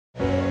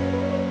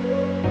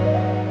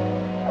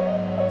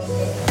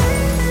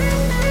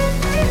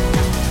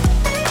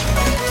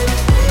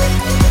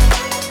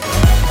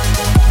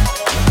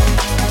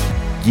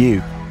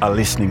You are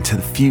listening to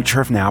the Future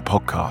of Now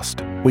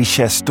podcast. We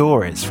share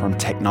stories from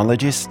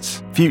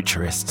technologists,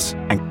 futurists,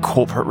 and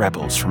corporate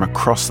rebels from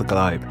across the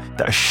globe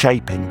that are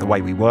shaping the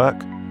way we work,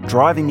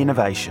 driving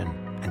innovation,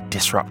 and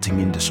disrupting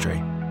industry.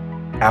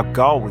 Our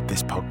goal with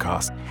this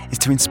podcast is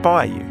to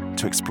inspire you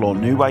to explore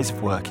new ways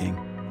of working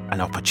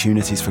and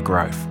opportunities for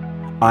growth.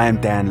 I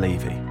am Dan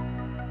Levy.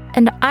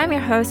 And I'm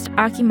your host,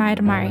 Aki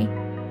Maidamari,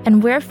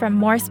 and we're from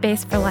More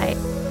Space for Light.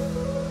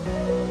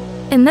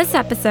 In this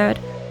episode,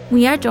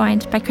 we are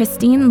joined by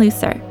Christine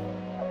Lusser.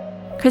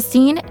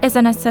 Christine is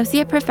an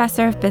associate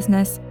professor of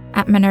business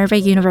at Minerva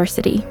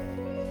University.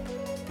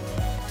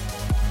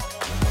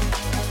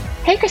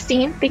 Hey,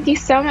 Christine, thank you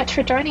so much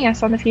for joining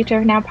us on the Future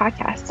of Now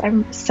podcast.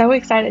 I'm so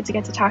excited to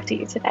get to talk to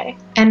you today.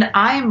 And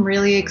I'm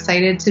really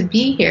excited to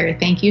be here.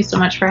 Thank you so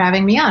much for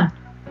having me on.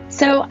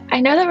 So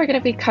I know that we're going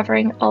to be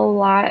covering a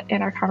lot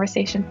in our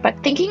conversation,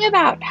 but thinking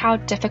about how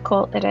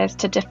difficult it is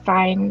to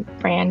define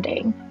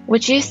branding,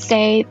 would you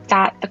say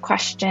that the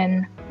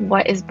question,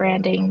 what is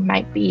branding,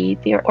 might be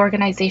the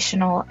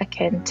organizational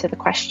akin to the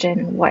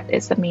question, what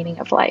is the meaning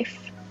of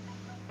life?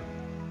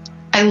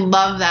 I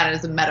love that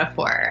as a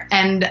metaphor.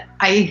 And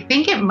I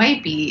think it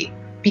might be,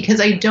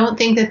 because I don't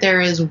think that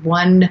there is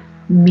one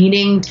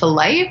meaning to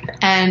life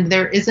and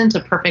there isn't a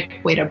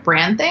perfect way to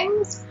brand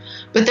things.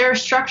 But there are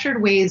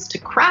structured ways to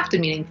craft a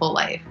meaningful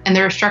life, and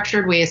there are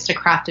structured ways to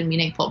craft a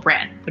meaningful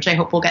brand, which I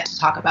hope we'll get to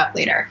talk about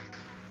later.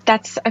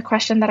 That's a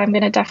question that I'm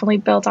going to definitely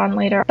build on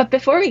later. But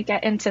before we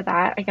get into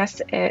that, I guess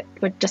it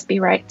would just be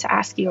right to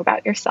ask you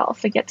about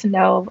yourself and get to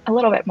know a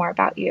little bit more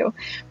about you.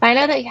 But I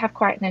know that you have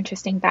quite an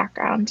interesting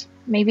background.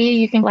 Maybe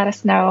you can let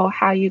us know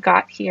how you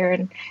got here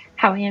and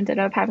how we ended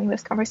up having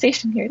this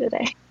conversation here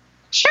today.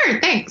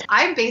 Sure, thanks.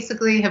 I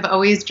basically have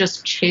always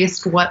just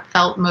chased what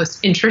felt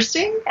most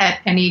interesting at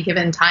any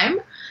given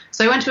time.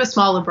 So I went to a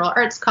small liberal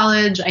arts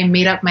college. I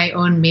made up my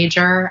own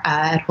major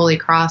at Holy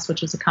Cross,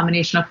 which was a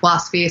combination of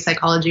philosophy,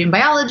 psychology, and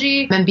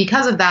biology. And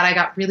because of that, I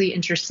got really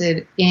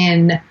interested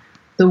in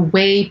the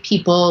way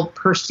people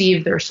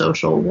perceive their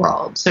social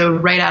world. So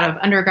right out of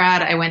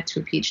undergrad, I went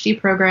to a PhD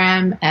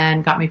program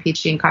and got my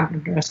PhD in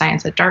cognitive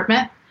neuroscience at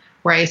Dartmouth,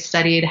 where I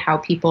studied how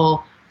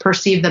people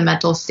perceive the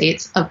mental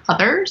states of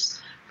others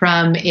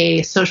from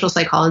a social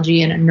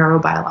psychology and a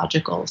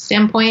neurobiological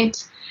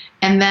standpoint.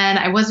 And then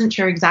I wasn't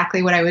sure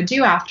exactly what I would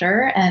do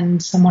after.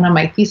 And someone on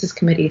my thesis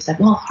committee said,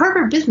 well,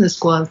 Harvard Business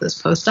School has this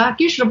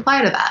postdoc. You should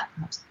apply to that.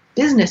 And I was like,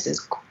 business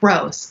is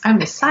gross.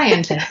 I'm a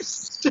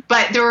scientist.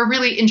 But there were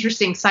really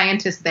interesting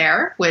scientists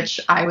there, which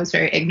I was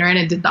very ignorant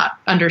and did not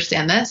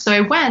understand this. So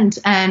I went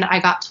and I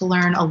got to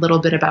learn a little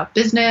bit about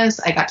business.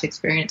 I got to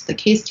experience the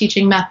case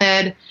teaching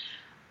method.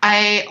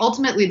 I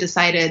ultimately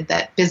decided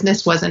that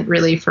business wasn't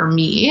really for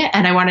me,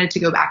 and I wanted to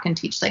go back and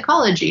teach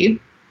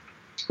psychology.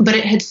 But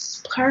it had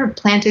sort of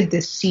planted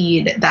this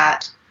seed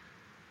that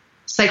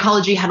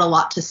psychology had a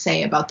lot to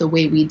say about the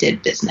way we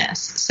did business.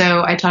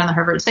 So I taught in the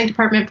Harvard Psych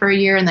Department for a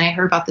year, and then I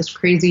heard about this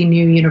crazy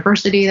new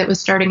university that was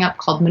starting up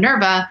called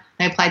Minerva.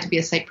 And I applied to be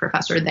a psych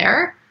professor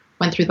there,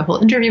 went through the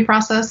whole interview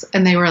process,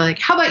 and they were like,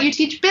 how about you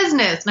teach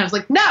business? And I was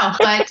like, no,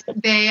 but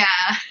they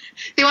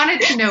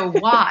wanted to know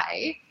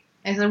why.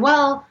 I said,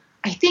 well,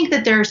 I think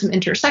that there are some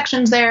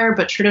intersections there,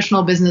 but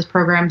traditional business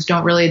programs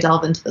don't really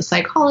delve into the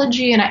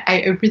psychology. And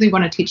I really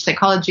want to teach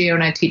psychology. I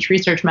want to teach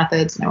research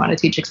methods, and I want to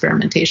teach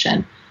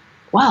experimentation.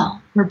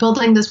 Well, we're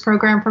building this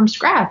program from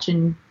scratch,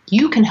 and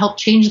you can help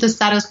change the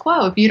status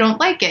quo if you don't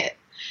like it.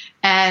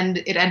 And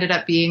it ended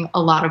up being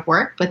a lot of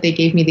work, but they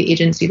gave me the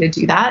agency to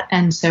do that.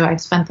 And so I've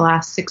spent the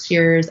last 6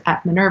 years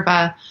at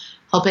Minerva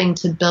helping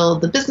to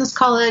build the business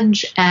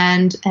college,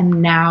 and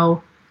am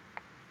now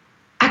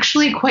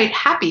actually quite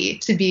happy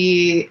to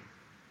be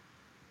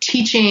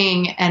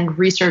teaching and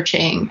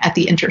researching at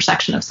the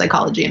intersection of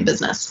psychology and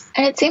business.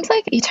 And it seems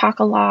like you talk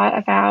a lot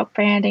about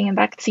branding, and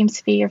that seems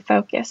to be your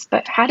focus.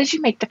 But how did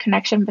you make the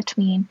connection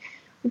between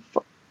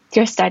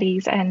your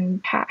studies and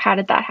how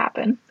did that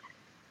happen?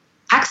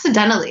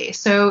 Accidentally.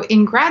 So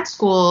in grad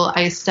school,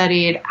 I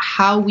studied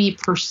how we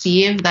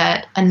perceive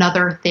that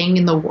another thing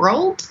in the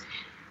world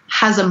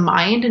has a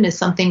mind and is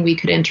something we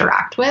could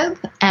interact with.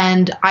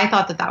 And I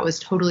thought that that was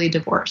totally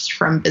divorced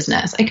from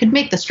business. I could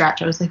make the stretch.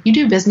 I was like, you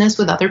do business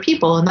with other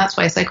people, and that's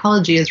why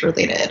psychology is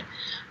related.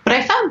 But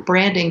I found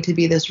branding to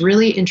be this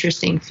really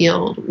interesting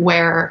field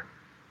where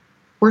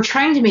we're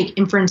trying to make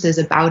inferences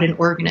about an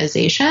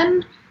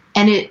organization.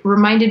 And it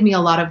reminded me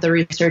a lot of the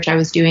research I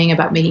was doing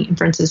about making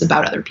inferences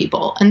about other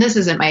people. And this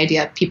isn't my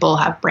idea. People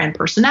have brand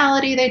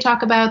personality they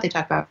talk about. They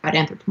talk about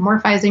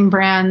anthropomorphizing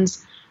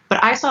brands.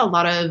 But I saw a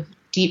lot of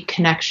deep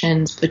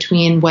connections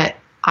between what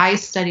I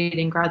studied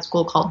in grad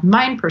school called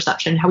mind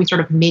perception, how we sort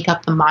of make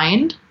up the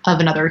mind of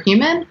another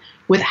human,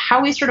 with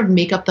how we sort of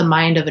make up the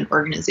mind of an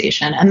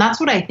organization. And that's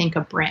what I think a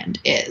brand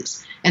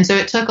is. And so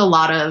it took a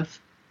lot of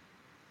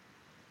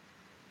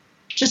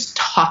just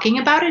talking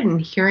about it and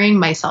hearing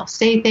myself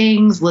say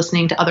things,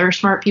 listening to other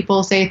smart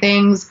people say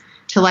things,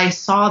 till I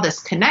saw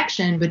this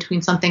connection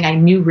between something I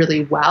knew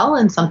really well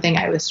and something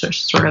I was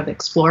sort of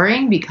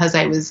exploring because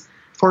I was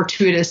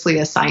fortuitously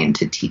assigned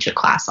to teach a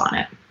class on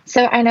it.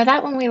 So I know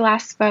that when we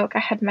last spoke, I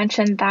had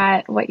mentioned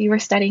that what you were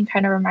studying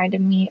kind of reminded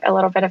me a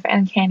little bit of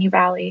Uncanny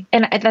Valley.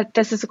 And that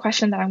this is a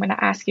question that I'm going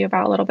to ask you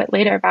about a little bit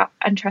later about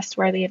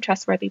untrustworthy and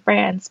trustworthy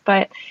brands.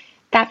 But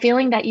that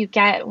feeling that you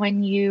get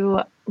when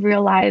you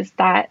realize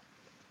that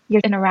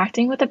you're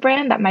interacting with a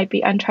brand that might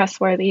be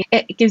untrustworthy,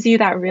 it gives you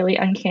that really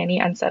uncanny,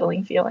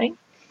 unsettling feeling.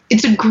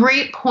 It's a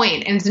great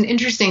point, and it's an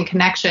interesting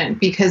connection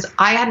because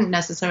I hadn't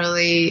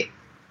necessarily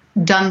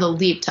done the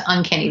leap to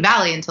Uncanny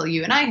Valley until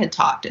you and I had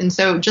talked. And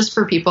so just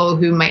for people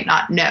who might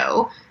not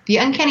know, the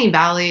Uncanny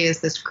Valley is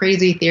this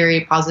crazy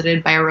theory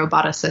posited by a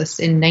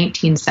roboticist in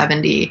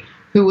 1970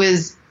 who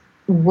was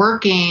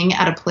working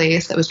at a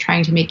place that was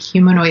trying to make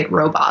humanoid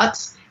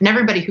robots. And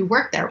everybody who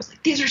worked there was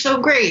like, these are so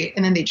great.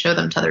 And then they'd show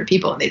them to other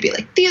people and they'd be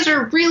like, these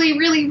are really,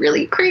 really,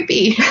 really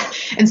creepy.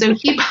 And so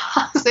he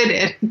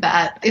posited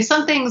that if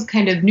something's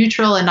kind of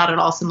neutral and not at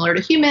all similar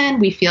to human,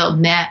 we feel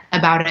meh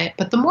about it.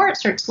 But the more it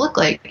starts to look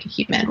like a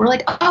human, we're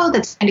like, oh,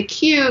 that's kind of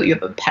cute. You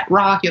have a pet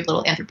rock. You have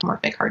little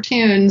anthropomorphic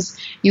cartoons.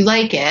 You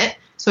like it.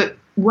 So it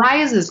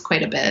rises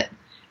quite a bit.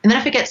 And then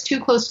if it gets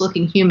too close to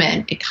looking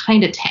human, it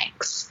kind of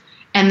tanks.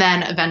 And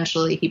then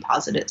eventually he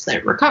posits that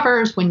it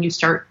recovers when you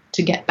start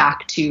to get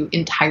back to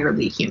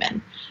entirely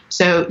human.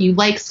 So you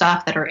like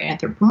stuff that are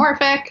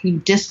anthropomorphic, you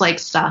dislike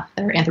stuff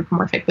that are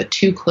anthropomorphic but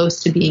too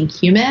close to being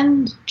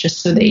human, just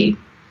so they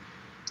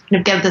kind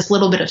of get this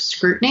little bit of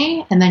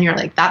scrutiny. And then you're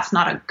like, that's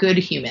not a good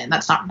human.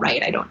 That's not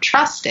right. I don't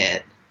trust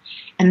it.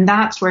 And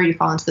that's where you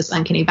fall into this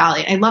uncanny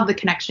valley. I love the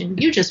connection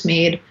you just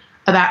made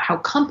about how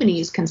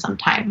companies can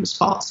sometimes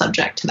fall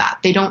subject to that.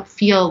 They don't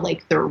feel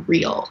like they're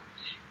real.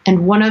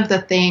 And one of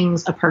the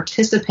things a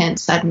participant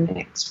said in an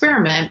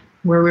experiment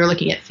where we were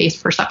looking at face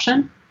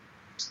perception,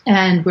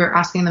 and we were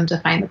asking them to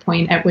find the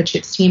point at which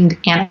it seemed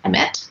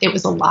animate, it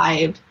was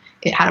alive,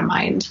 it had a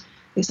mind.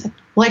 They said,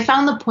 well, I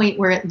found the point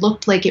where it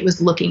looked like it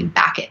was looking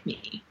back at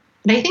me.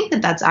 And I think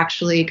that that's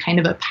actually kind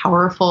of a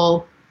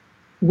powerful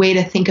way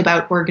to think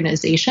about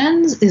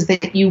organizations, is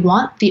that you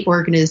want the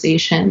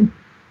organization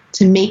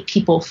to make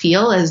people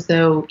feel as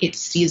though it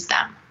sees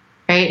them.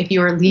 Right? If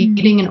you are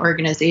leading an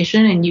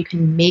organization and you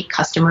can make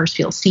customers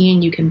feel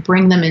seen, you can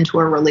bring them into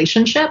a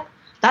relationship,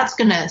 that's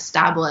going to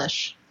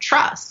establish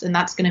trust, and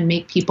that's going to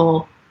make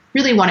people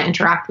really want to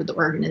interact with the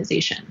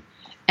organization.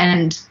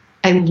 And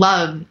I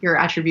love your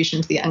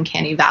attribution to the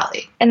uncanny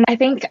valley. And I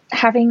think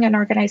having an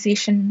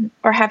organization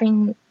or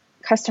having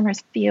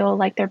customers feel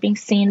like they're being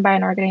seen by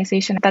an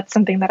organization, that's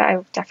something that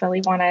I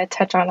definitely want to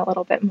touch on a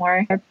little bit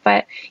more.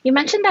 But you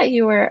mentioned that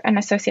you were an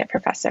associate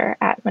professor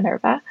at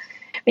Minerva.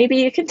 Maybe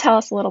you can tell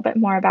us a little bit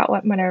more about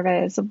what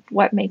Minerva is,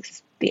 what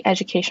makes the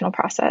educational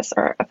process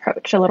or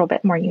approach a little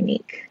bit more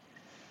unique.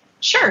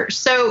 Sure.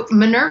 So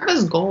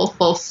Minerva's goal,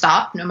 full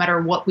stop, no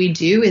matter what we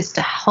do, is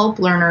to help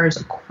learners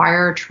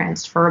acquire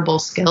transferable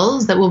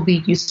skills that will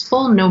be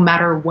useful no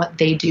matter what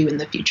they do in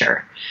the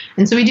future.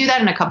 And so we do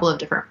that in a couple of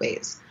different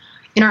ways.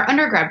 In our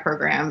undergrad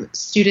program,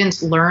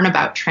 students learn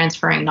about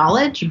transferring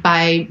knowledge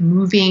by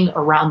moving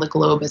around the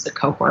globe as a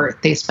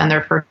cohort. They spend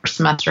their first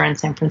semester in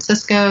San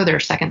Francisco, their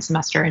second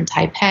semester in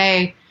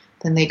Taipei,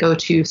 then they go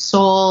to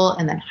Seoul,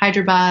 and then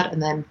Hyderabad,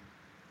 and then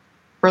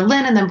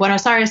Berlin, and then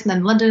Buenos Aires, and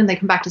then London, and they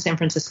come back to San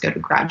Francisco to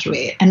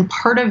graduate. And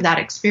part of that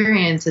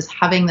experience is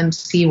having them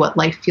see what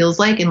life feels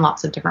like in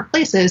lots of different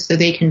places so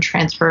they can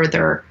transfer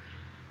their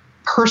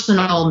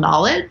personal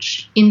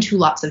knowledge into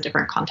lots of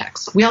different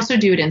contexts. We also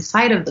do it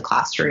inside of the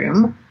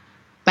classroom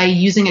by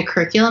using a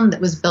curriculum that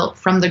was built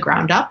from the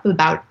ground up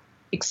about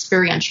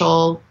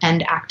experiential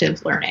and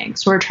active learning.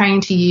 So we're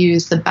trying to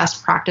use the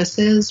best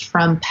practices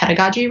from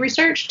pedagogy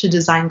research to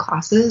design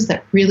classes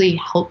that really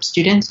help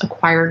students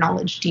acquire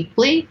knowledge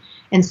deeply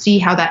and see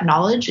how that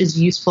knowledge is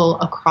useful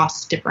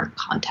across different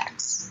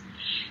contexts.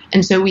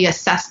 And so we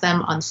assess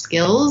them on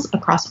skills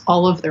across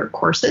all of their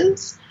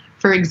courses.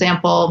 For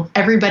example,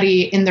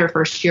 everybody in their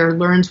first year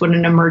learns what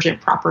an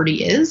emergent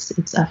property is.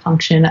 It's a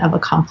function of a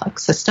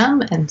complex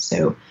system. And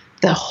so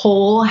the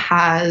whole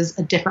has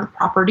a different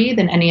property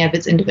than any of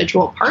its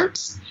individual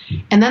parts.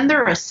 And then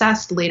they're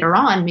assessed later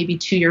on, maybe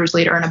 2 years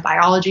later in a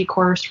biology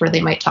course where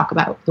they might talk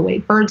about the way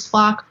birds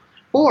flock,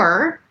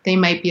 or they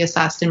might be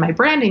assessed in my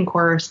branding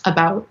course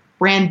about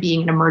brand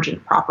being an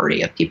emergent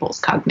property of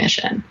people's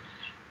cognition.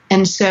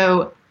 And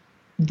so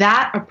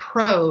that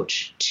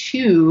approach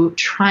to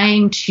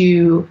trying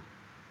to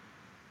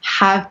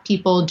have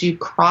people do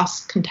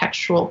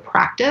cross-contextual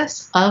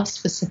practice of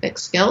specific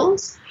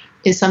skills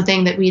is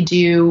something that we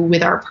do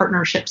with our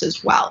partnerships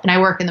as well. And I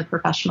work in the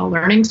professional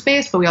learning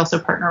space, but we also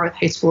partner with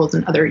high schools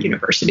and other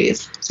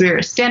universities. So we are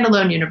a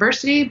standalone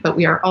university, but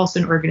we are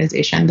also an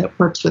organization that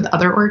works with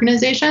other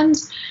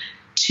organizations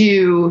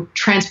to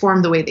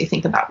transform the way they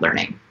think about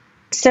learning.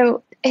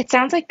 So it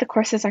sounds like the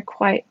courses are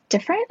quite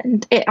different,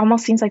 and it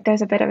almost seems like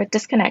there's a bit of a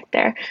disconnect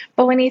there.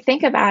 But when you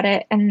think about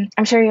it, and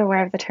I'm sure you're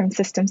aware of the term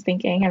systems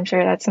thinking, I'm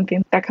sure that's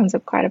something that comes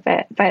up quite a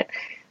bit. But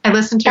I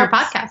listened to your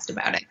podcast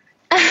about it.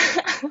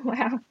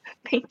 Wow,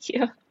 thank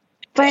you.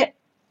 But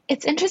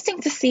it's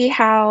interesting to see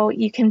how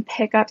you can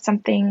pick up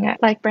something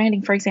like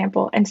branding, for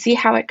example, and see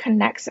how it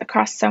connects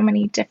across so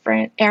many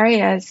different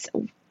areas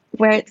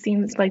where it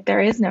seems like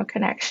there is no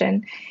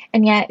connection,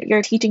 and yet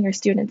you're teaching your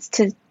students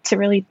to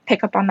really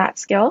pick up on that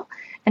skill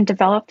and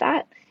develop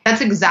that.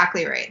 That's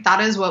exactly right.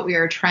 That is what we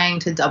are trying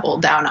to double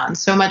down on,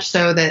 so much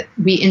so that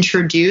we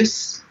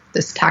introduce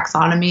this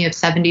taxonomy of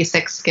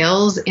 76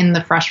 skills in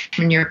the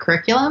freshman year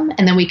curriculum,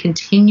 and then we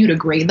continue to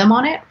grade them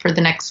on it for the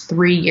next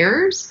 3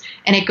 years,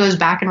 and it goes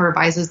back and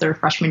revises their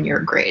freshman year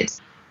grades.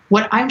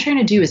 What I'm trying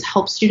to do is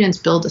help students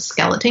build a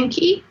skeleton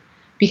key,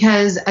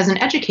 because as an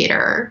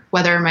educator,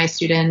 whether my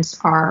students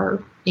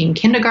are in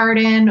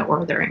kindergarten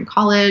or they're in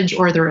college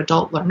or they're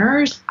adult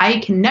learners, I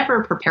can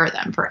never prepare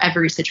them for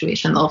every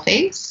situation they'll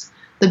face.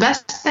 The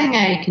best thing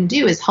I can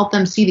do is help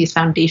them see these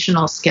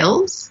foundational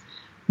skills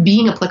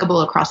being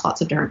applicable across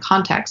lots of different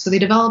contexts. So they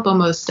develop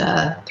almost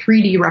a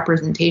 3D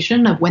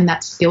representation of when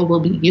that skill will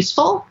be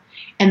useful,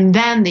 and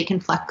then they can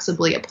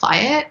flexibly apply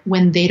it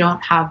when they don't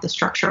have the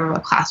structure of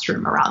a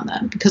classroom around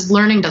them. Because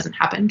learning doesn't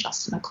happen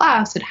just in a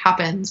class, it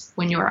happens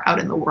when you're out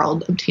in the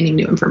world obtaining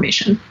new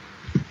information.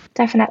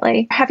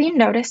 Definitely. Have you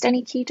noticed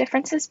any key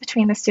differences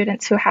between the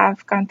students who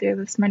have gone through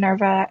this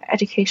Minerva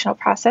educational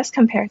process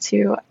compared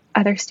to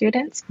other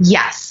students?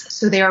 Yes.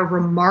 So they are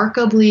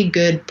remarkably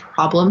good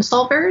problem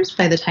solvers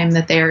by the time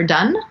that they are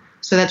done.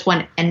 So that's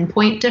one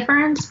endpoint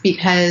difference,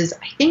 because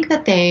I think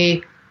that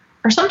they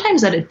are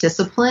sometimes at a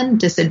discipline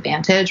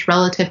disadvantage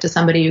relative to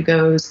somebody who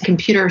goes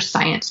computer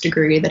science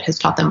degree that has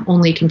taught them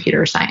only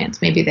computer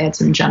science. Maybe they had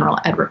some general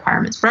ed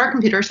requirements, but our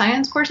computer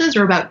science courses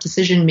are about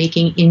decision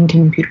making in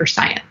computer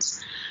science.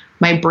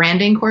 My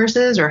branding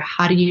courses are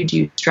how do you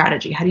do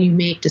strategy? How do you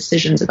make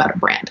decisions about a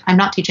brand? I'm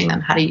not teaching them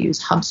how to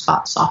use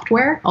HubSpot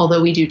software,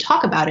 although we do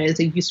talk about it as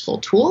a useful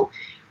tool.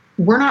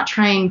 We're not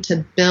trying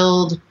to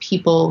build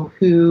people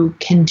who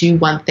can do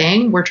one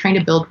thing. We're trying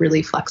to build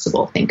really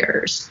flexible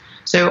thinkers.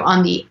 So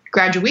on the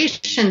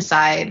graduation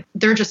side,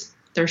 they're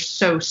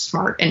so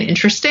smart and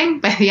interesting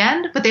by the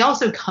end, but they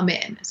also come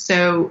in.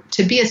 So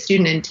to be a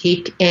student and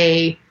take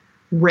a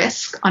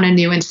risk on a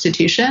new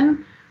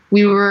institution,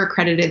 we were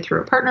accredited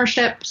through a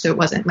partnership. So it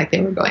wasn't like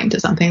they were going to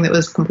something that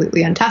was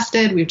completely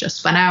untested. We've just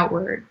spun out.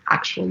 We're an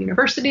actual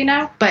university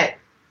now. But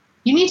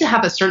you need to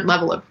have a certain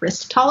level of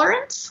risk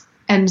tolerance.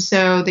 And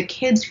so the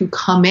kids who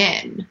come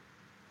in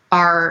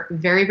are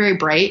very, very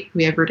bright.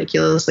 We have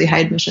ridiculously high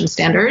admission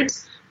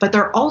standards, but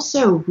they're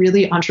also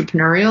really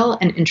entrepreneurial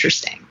and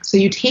interesting. So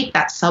you take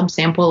that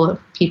subsample of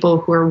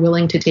people who are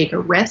willing to take a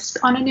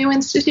risk on a new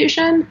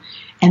institution,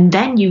 and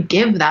then you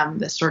give them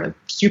this sort of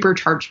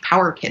supercharged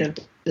power kit of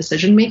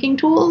decision-making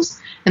tools,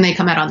 and they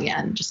come out on the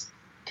end just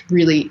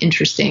really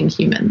interesting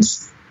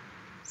humans.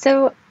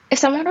 So if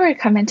someone were to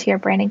come into your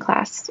branding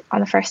class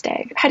on the first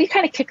day, how do you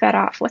kind of kick that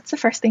off? What's the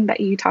first thing that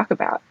you talk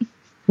about?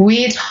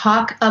 We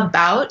talk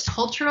about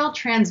cultural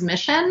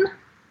transmission,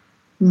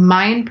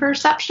 mind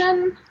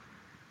perception,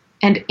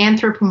 and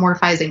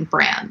anthropomorphizing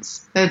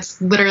brands.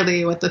 That's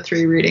literally what the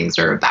 3 readings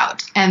are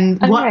about. And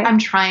what I'm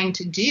trying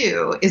to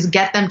do is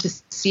get them to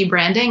see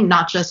branding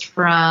not just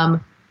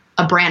from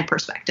a brand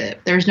perspective.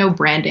 There's no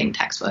branding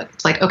textbook.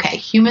 It's like, okay,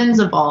 humans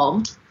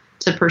evolved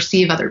to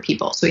perceive other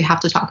people, so we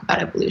have to talk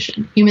about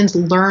evolution. Humans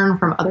learn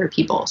from other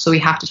people, so we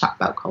have to talk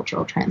about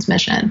cultural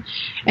transmission.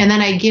 And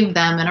then I give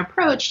them an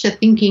approach to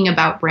thinking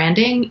about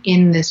branding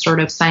in this sort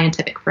of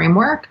scientific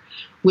framework,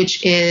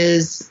 which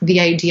is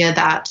the idea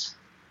that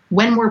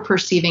when we're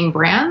perceiving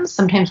brands,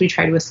 sometimes we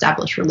try to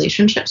establish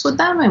relationships with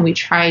them and we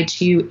try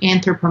to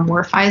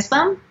anthropomorphize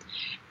them.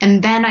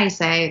 And then I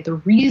say the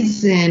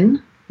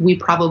reason we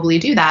probably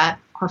do that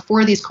are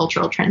for these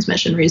cultural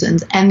transmission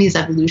reasons and these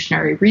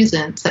evolutionary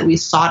reasons that we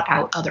sought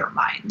out other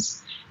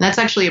minds. And that's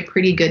actually a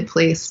pretty good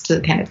place to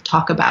kind of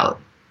talk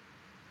about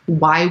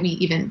why we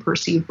even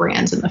perceive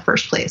brands in the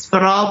first place.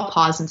 But I'll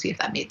pause and see if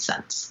that made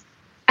sense.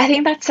 I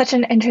think that's such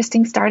an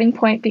interesting starting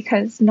point,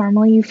 because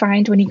normally you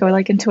find when you go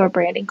into a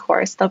branding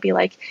course, they'll be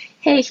like,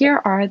 hey, here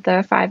are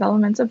the 5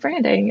 elements of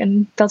branding.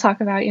 And they'll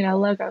talk about,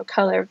 logo,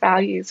 color,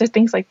 values, or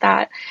things like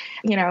that.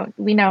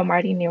 We know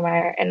Marty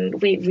Neumeyer,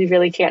 and we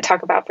really can't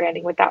talk about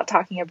branding without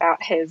talking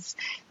about his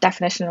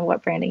definition of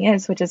what branding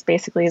is, which is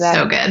basically that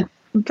so good.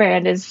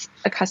 Brand is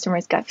a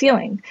customer's gut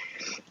feeling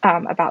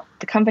about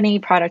the company,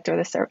 product, or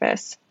the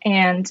service.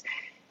 And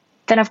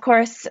then, of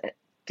course,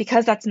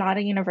 because that's not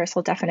a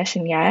universal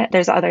definition yet,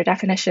 there's other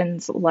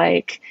definitions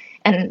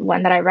and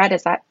one that I read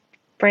is that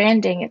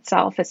branding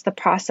itself is the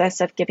process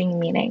of giving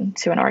meaning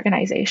to an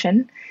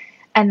organization.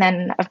 And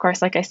then, of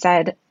course, like I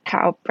said,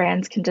 how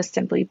brands can just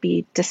simply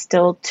be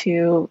distilled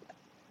to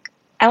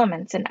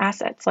elements and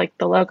assets like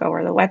the logo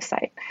or the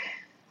website.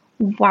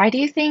 Why do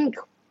you think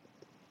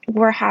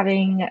we're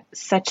having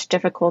such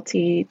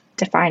difficulty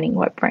defining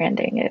what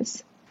branding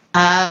is?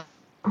 A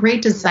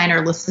great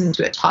designer listened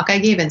to a talk I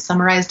gave and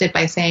summarized it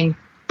by saying,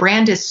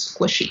 brand is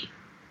squishy.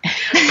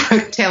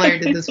 Taylor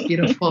did this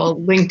beautiful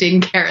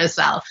LinkedIn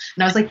carousel.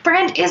 And I was like,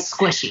 brand is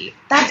squishy.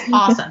 That's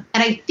awesome.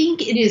 And I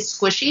think it is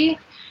squishy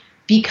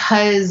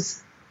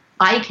because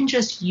I can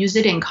just use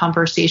it in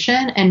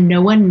conversation and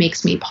no one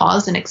makes me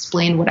pause and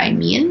explain what I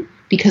mean,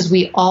 because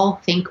we all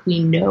think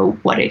we know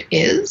what it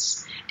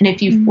is. And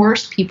if you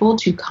force people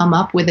to come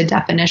up with a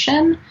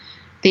definition,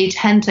 they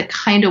tend to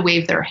kind of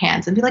wave their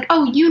hands and be like,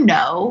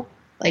 oh,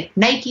 like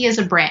Nike is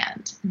a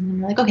brand. And then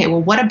you're like, okay,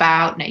 well, what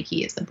about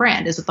Nike as the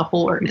brand? Is it the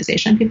whole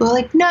organization? People are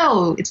like,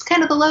 no, it's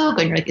kind of the logo.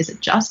 And you're like, is it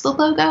just the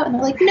logo? And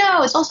they're like,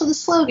 no, it's also the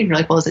slogan. You're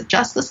like, well, is it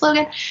just the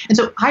slogan? And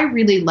so I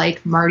really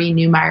like Marty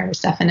Neumeier's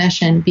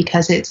definition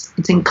because it's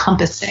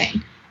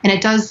encompassing. And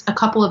it does a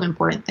couple of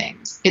important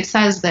things. It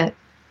says that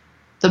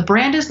the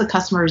brand is the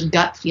customer's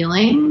gut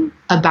feeling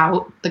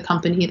about the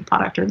company, the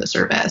product, or the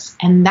service.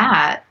 And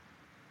that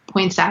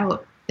points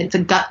out that it's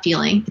a gut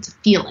feeling. It's a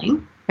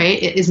feeling.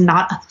 Right? It is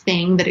not a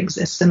thing that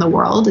exists in the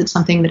world. It's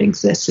something that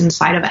exists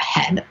inside of a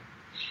head.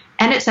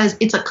 And it says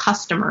it's a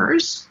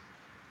customer's.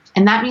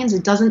 And that means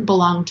it doesn't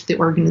belong to the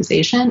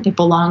organization. It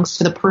belongs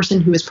to the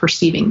person who is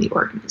perceiving the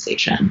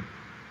organization.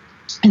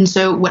 And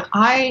so what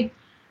I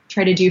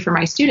try to do for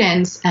my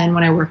students and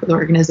when I work with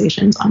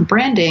organizations on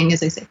branding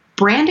is I say,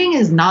 branding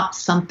is not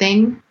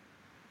something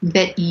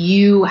that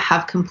you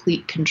have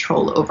complete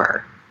control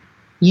over.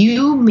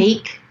 You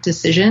make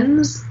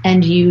decisions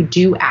and you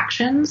do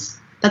actions.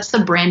 That's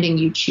the branding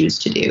you choose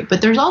to do.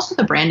 But there's also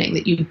the branding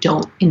that you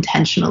don't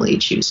intentionally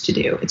choose to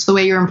do. It's the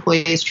way your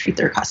employees treat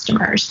their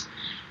customers.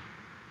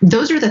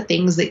 Those are the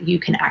things that you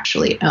can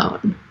actually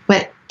own.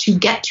 But to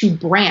get to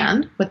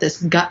brand, what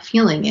this gut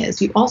feeling is,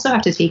 you also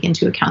have to take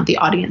into account the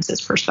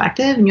audience's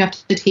perspective, and you have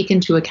to take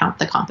into account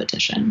the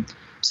competition.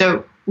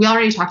 So we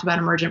already talked about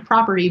emergent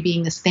property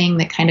being this thing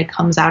that kind of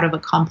comes out of a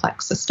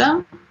complex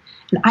system.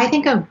 And I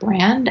think of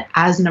brand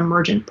as an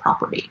emergent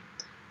property.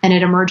 And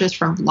it emerges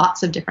from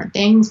lots of different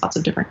things, lots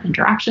of different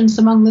interactions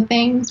among the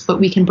things, but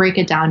we can break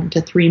it down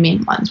into three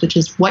main ones, which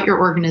is what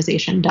your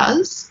organization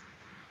does,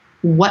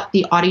 what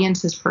the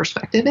audience's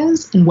perspective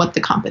is, and what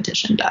the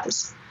competition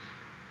does.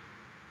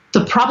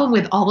 The problem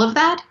with all of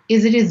that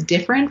is it is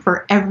different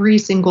for every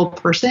single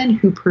person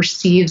who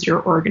perceives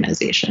your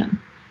organization.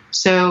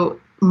 So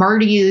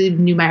Marty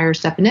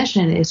Neumeier's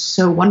definition is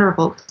so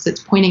wonderful because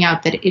it's pointing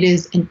out that it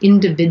is an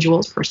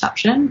individual's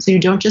perception. So you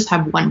don't just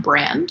have one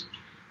brand.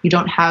 You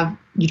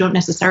don't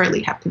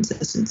necessarily have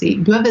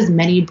consistency. You have as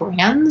many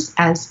brands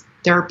as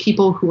there are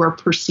people who are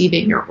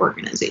perceiving your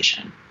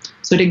organization.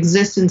 So it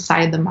exists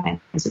inside the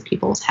minds of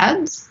people's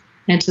heads.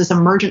 And it's this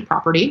emergent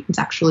property. It's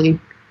actually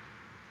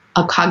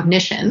a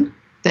cognition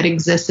that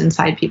exists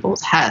inside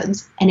people's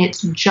heads. And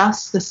it's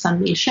just the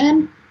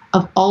summation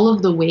of all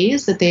of the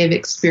ways that they have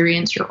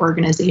experienced your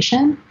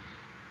organization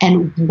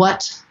and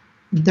what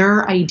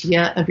their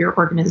idea of your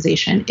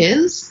organization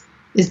is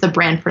the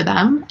brand for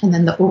them. And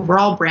then the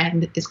overall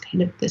brand is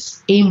kind of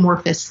this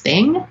amorphous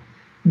thing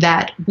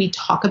that we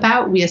talk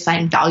about, we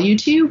assign value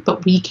to,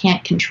 but we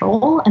can't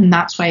control. And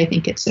that's why I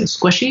think it's so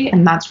squishy.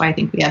 And that's why I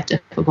think we have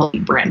difficulty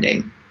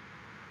branding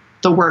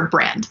the word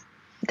brand.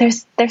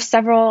 There's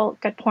several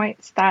good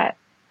points that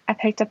I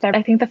picked up there.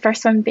 I think the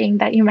first one being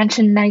that you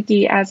mentioned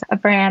Nike as a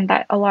brand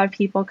that a lot of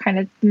people kind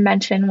of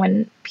mention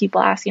when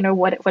people ask,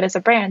 what is a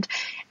brand?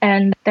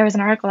 And there was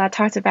an article that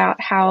talked about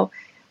how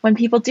when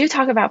people do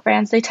talk about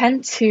brands, they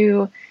tend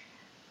to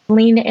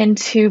lean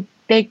into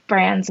big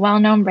brands,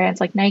 well-known brands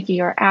like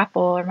Nike or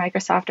Apple or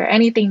Microsoft or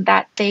anything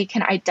that they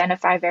can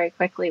identify very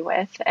quickly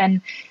with.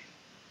 And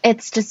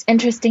it's just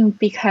interesting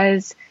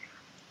because,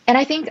 and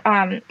I think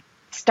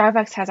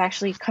Starbucks has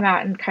actually come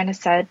out and kind of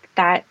said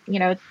that,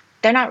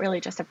 they're not really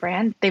just a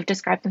brand. They've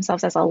described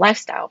themselves as a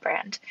lifestyle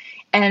brand.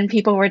 And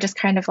people were just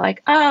kind of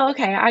like, oh,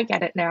 okay, I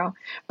get it now.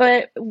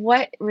 But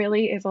what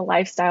really is a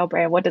lifestyle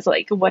brand? What does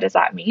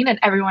that mean? And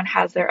everyone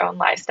has their own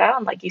lifestyle.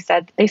 And like you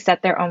said, they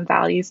set their own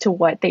values to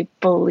what they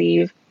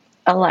believe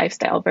a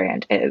lifestyle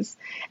brand is.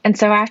 And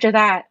so after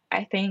that,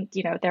 I think,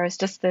 there was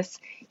just this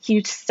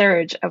huge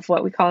surge of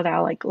what we call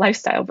now like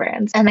lifestyle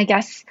brands. And I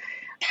guess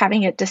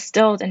having it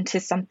distilled into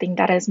something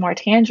that is more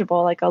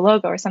tangible, like a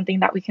logo or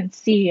something that we can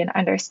see and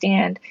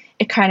understand,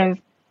 it kind of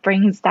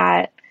brings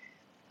that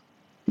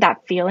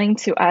feeling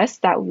to us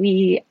that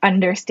we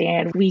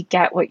understand, we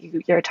get what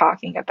you're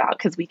talking about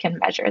because we can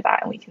measure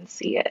that and we can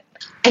see it.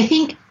 I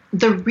think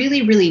the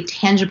really, really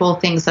tangible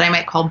things that I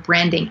might call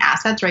branding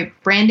assets, right?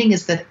 Branding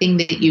is the thing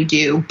that you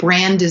do.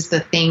 Brand is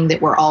the thing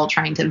that we're all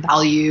trying to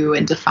value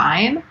and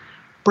define.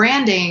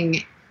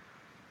 Branding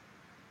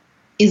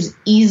is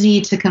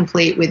easy to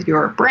conflate with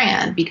your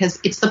brand because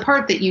it's the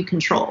part that you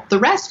control. The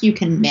rest you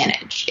can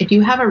manage. If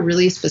you have a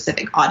really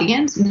specific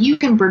audience, you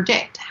can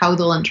predict how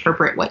they'll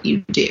interpret what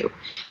you do.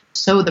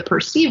 So the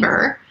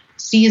perceiver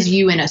sees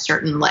you in a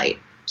certain light.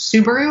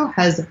 Subaru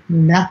has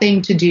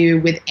nothing to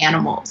do with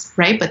animals,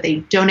 right? But they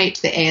donate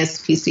to the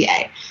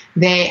ASPCA.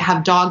 They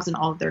have dogs in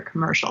all of their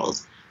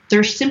commercials.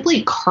 They're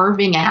simply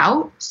carving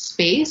out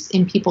space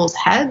in people's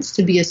heads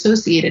to be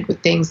associated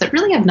with things that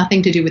really have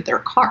nothing to do with their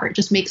car. It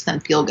just makes them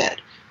feel good.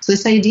 So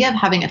this idea of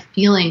having a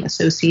feeling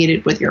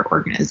associated with your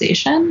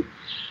organization,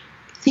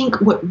 I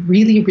think what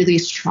really, really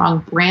strong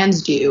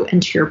brands do,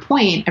 and to your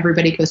point,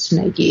 everybody goes to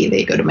Nike,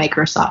 they go to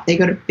Microsoft, they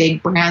go to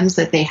big brands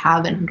that they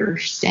have an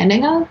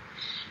understanding of.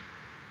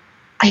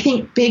 I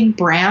think big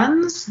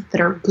brands that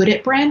are good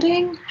at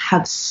branding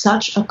have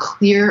such a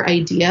clear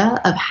idea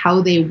of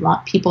how they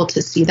want people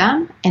to see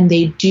them, and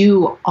they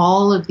do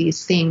all of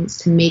these things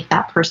to make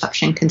that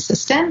perception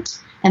consistent.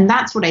 And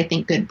that's what I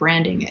think good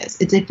branding is.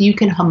 It's if you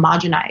can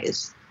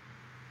homogenize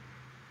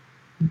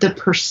the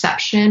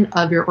perception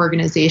of your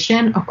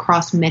organization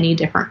across many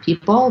different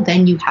people,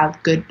 then you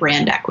have good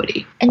brand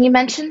equity. And you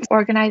mentioned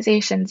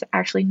organizations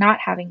actually not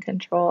having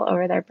control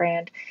over their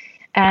brand.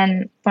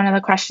 And one of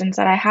the questions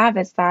that I have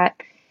is that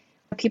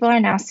people are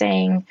now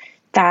saying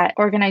that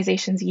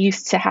organizations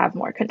used to have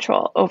more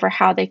control over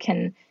how they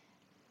can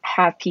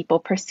have people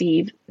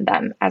perceive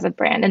them as a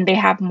brand, and they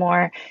have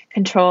more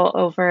control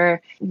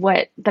over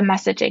what the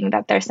messaging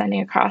that they're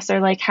sending across or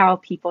like how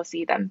people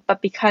see them.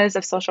 But because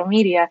of social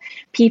media,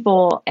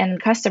 people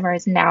and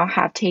customers now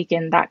have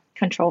taken that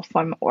control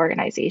from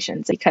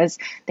organizations because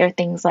there are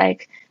things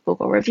like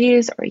Google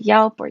reviews or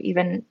Yelp or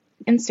even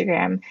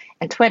Instagram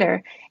and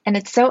Twitter. And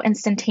it's so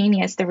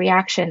instantaneous, the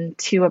reaction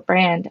to a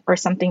brand or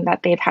something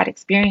that they've had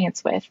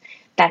experience with,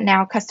 that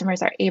now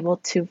customers are able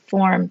to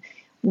form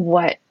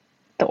what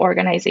the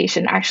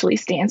organization actually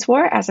stands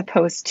for, as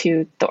opposed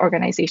to the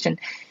organization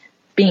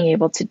being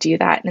able to do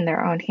that in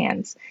their own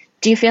hands.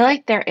 Do you feel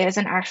like there is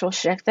an actual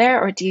shift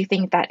there, or do you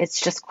think that it's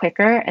just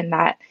quicker and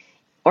that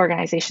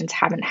organizations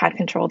haven't had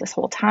control this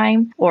whole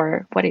time?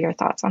 Or what are your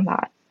thoughts on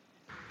that?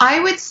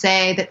 I would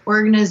say that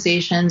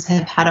organizations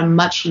have had a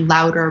much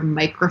louder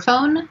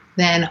microphone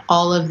than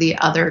all of the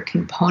other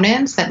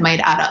components that might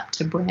add up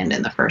to brand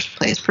in the first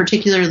place,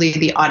 particularly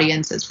the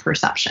audience's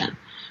perception.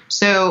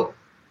 So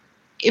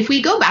if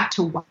we go back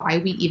to why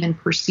we even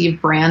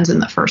perceive brands in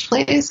the first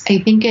place, I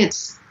think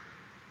it's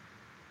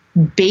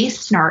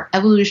based in our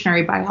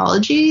evolutionary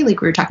biology,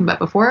 like we were talking about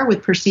before,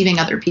 with perceiving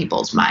other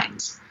people's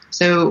minds.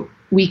 So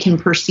we can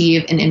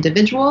perceive an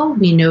individual.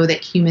 We know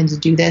that humans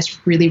do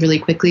this really, really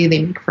quickly.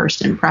 They make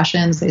first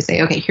impressions. They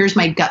say, okay, here's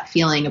my gut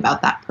feeling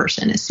about that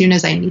person. As soon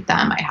as I meet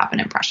them, I have an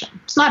impression.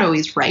 It's not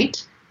always right.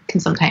 It can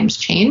sometimes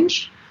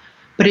change,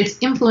 but it's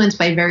influenced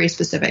by very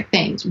specific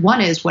things. One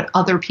is what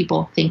other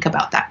people think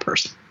about that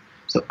person.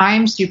 So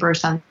I'm super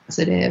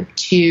sensitive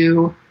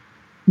to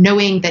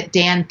knowing that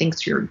Dan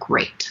thinks you're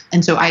great.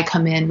 And so I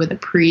come in with a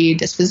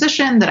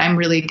predisposition that I'm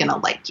really going to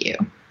like you.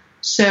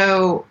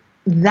 So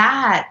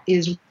that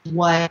is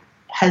what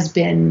has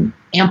been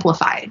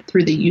amplified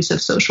through the use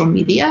of social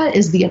media,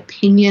 is the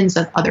opinions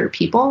of other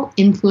people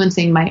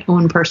influencing my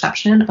own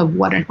perception of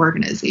what an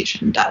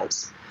organization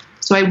does.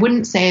 So I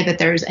wouldn't say that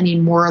there's any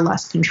more or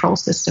less control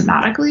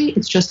systematically.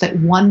 It's just that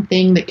one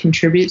thing that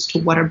contributes to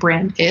what a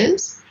brand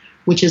is,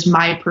 which is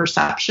my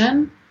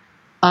perception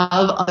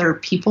of other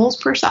people's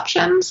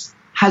perceptions,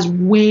 has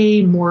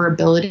way more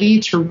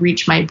ability to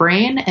reach my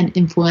brain and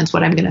influence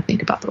what I'm going to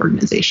think about the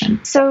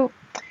organization. So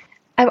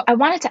I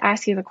wanted to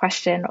ask you the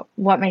question,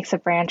 what makes a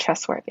brand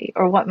trustworthy,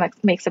 or what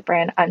makes a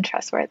brand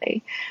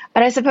untrustworthy?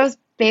 But I suppose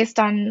based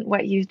on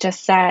what you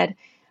just said,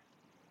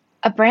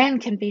 a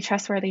brand can be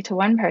trustworthy to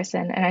one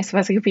person, and I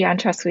suppose it could be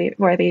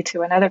untrustworthy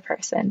to another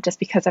person, just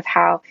because of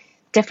how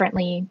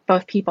differently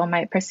both people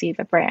might perceive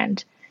a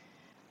brand.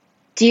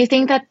 Do you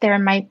think that there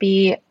might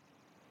be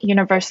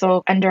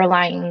universal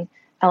underlying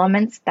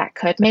elements that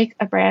could make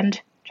a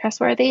brand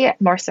trustworthy,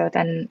 more so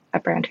than a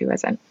brand who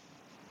isn't?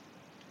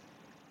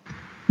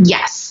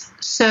 Yes.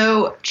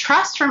 So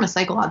trust from a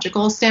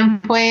psychological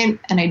standpoint,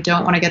 and I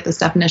don't want to get this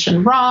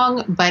definition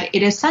wrong, but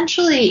it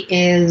essentially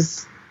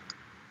is,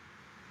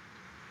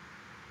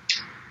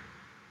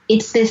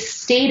 it's this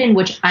state in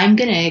which I'm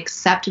going to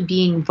accept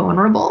being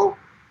vulnerable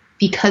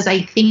because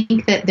I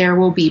think that there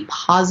will be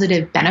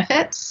positive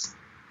benefits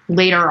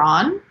later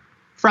on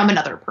from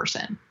another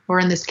person, or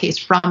in this case,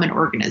 from an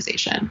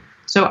organization.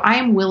 So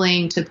I'm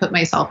willing to put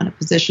myself in a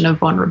position of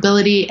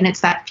vulnerability, and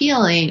it's that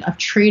feeling of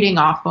trading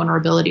off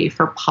vulnerability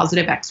for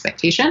positive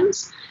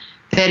expectations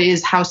that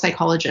is how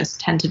psychologists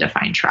tend to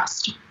define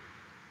trust.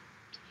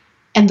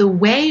 And the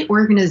way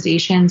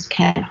organizations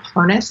can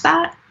harness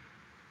that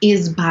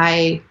is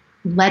by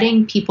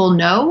letting people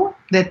know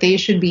that they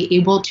should be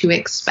able to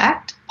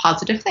expect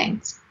positive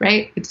things,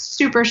 right? It's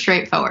super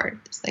straightforward.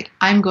 It's like,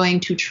 I'm going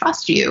to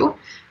trust you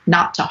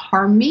not to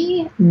harm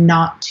me,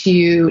 not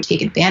to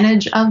take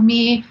advantage of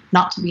me,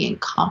 not to be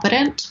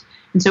incompetent.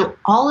 And so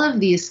all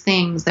of these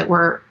things that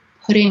we're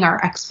putting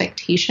our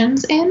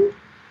expectations in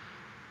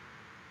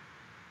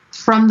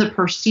from the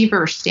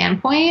perceiver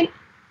standpoint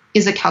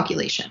is a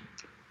calculation.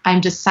 I'm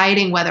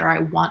deciding whether I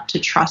want to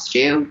trust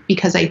you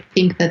because I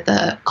think that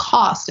the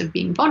cost of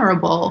being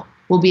vulnerable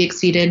will be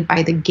exceeded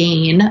by the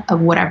gain of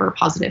whatever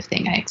positive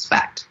thing I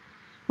expect.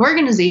 An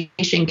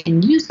organization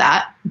can use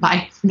that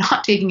by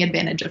not taking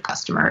advantage of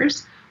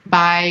customers,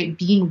 by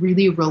being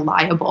really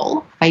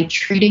reliable, by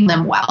treating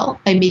them well,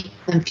 by making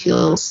them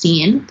feel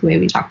seen, the way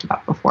we talked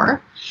about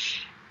before.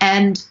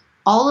 And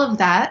all of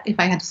that, if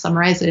I had to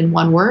summarize it in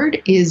one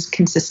word, is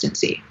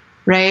consistency,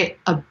 right?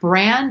 A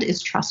brand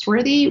is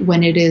trustworthy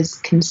when it is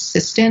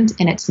consistent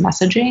in its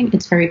messaging.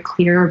 It's very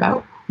clear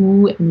about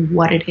who and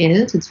what it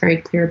is. It's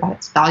very clear about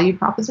its value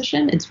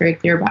proposition. It's very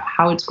clear about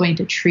how it's going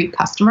to treat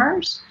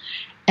customers.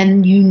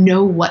 and you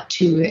know what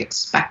to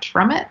expect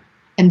from it.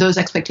 And those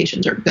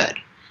expectations are good.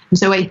 And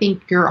so I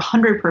think you're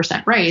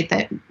 100% right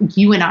that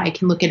you and I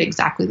can look at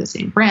exactly the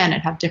same brand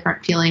and have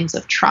different feelings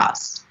of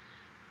trust.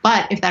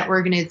 But if that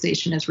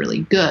organization is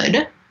really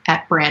good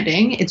at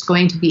branding, it's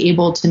going to be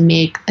able to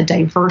make a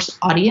diverse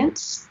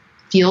audience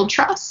feel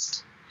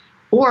trust,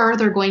 or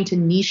they're going to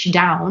niche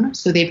down.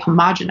 So they've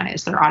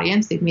homogenized their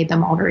audience. They've made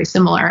them all very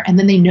similar. And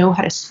then they know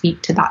how to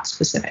speak to that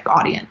specific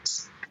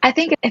audience. I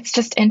think it's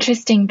just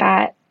interesting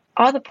that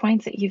all the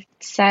points that you've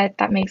said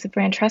that makes a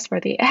brand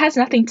trustworthy, it has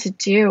nothing to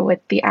do with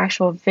the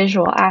actual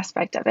visual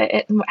aspect of it.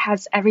 It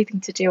has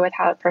everything to do with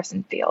how a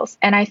person feels.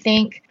 And I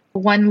think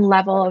one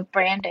level of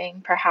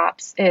branding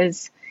perhaps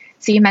is,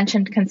 so you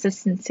mentioned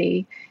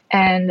consistency.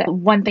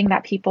 And one thing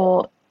that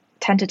people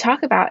tend to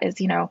talk about is,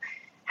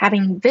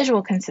 having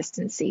visual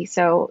consistency.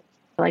 So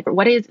like,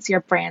 what is your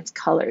brand's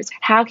colors?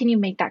 How can you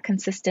make that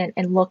consistent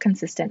and look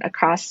consistent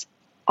across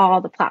all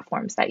the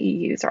platforms that you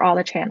use or all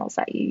the channels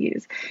that you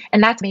use?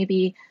 And that's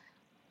maybe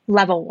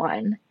level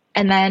one.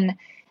 And then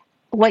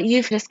what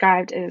you've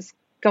described is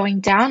going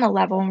down a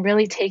level and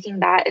really taking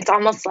that. It's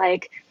almost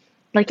like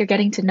you're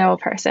getting to know a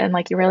person,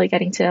 like you're really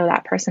getting to know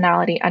that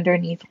personality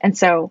underneath. And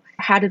so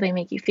how do they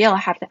make you feel?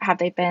 Have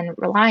they been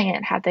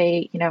reliant? Have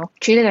they,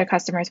 treated their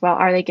customers well?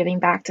 Are they giving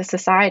back to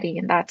society?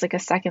 And that's like a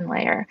second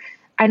layer.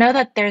 I know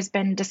that there's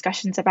been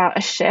discussions about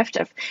a shift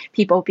of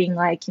people being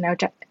like,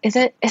 is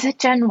it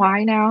Gen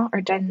Y now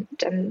or Gen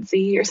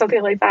Z or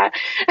something like that?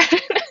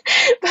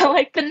 But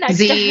like the next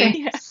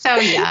Z, so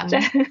young.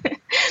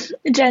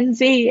 Gen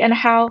Z, and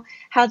how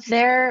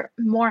they're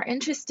more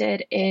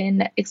interested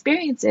in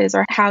experiences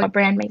or how a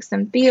brand makes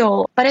them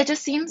feel. But it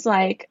just seems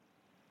like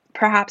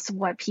perhaps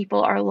what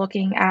people are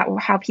looking at or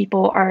how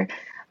people are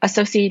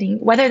associating,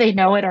 whether they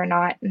know it or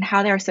not, and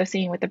how they're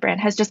associating with the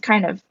brand has just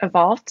kind of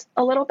evolved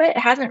a little bit. It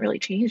hasn't really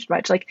changed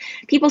much. Like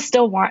people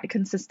still want a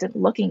consistent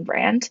looking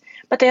brand,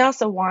 but they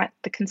also want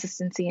the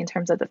consistency in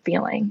terms of the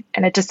feeling.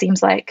 And it just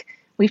seems like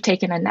we've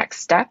taken a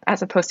next step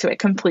as opposed to it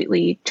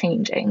completely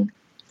changing.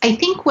 I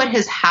think what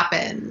has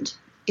happened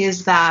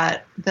is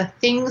that the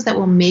things that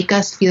will make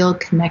us feel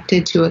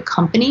connected to a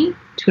company,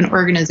 to an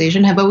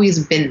organization, have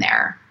always been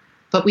there,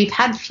 but we've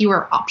had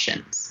fewer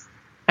options,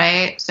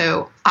 right?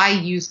 So I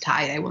use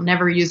Tide. I will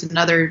never use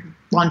another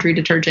laundry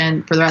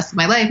detergent for the rest of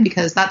my life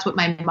because that's what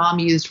my mom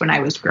used when I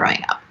was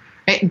growing up,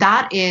 right?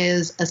 That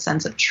is a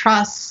sense of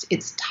trust.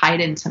 It's tied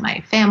into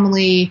my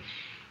family.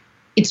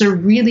 It's a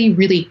really,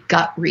 really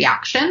gut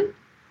reaction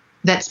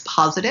that's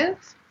positive,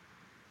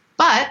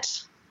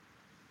 but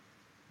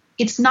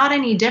it's not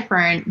any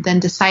different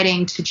than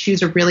deciding to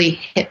choose a really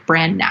hit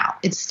brand now.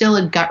 It's still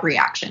a gut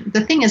reaction.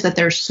 The thing is that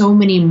there's so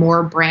many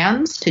more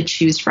brands to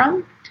choose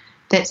from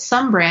that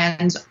some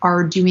brands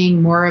are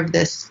doing more of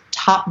this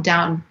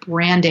top-down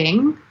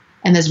branding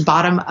and this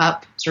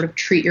bottom-up sort of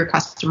treat your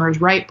customers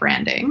right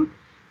branding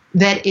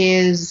that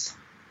is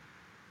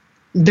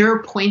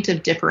their point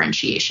of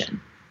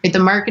differentiation. The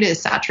market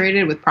is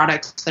saturated with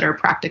products that are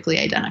practically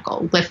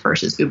identical. Lyft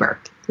versus Uber.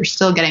 They're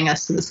still getting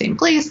us to the same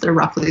place. They're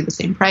roughly the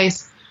same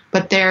price.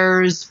 But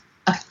there's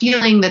a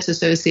feeling that's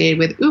associated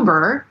with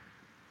Uber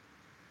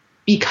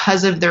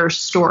because of their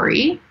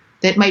story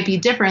that might be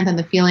different than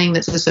the feeling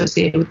that's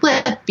associated with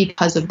Lyft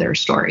because of their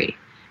story.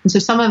 And so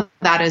some of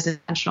that is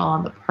intentional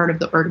on the part of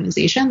the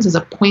organizations as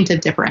a point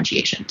of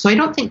differentiation. So I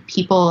don't think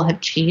people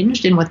have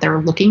changed in what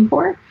they're looking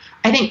for.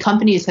 I think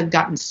companies have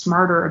gotten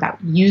smarter about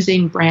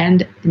using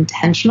brand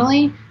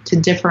intentionally to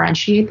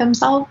differentiate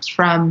themselves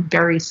from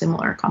very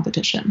similar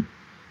competition.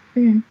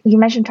 You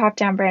mentioned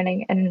top-down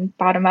branding and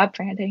bottom-up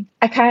branding.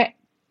 I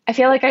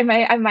feel like I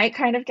might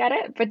kind of get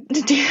it, but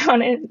do you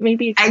want to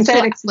maybe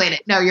explain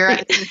it? No,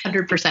 it's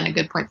 100% a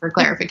good point for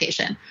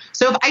clarification.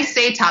 So if I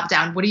say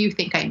top-down, what do you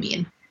think I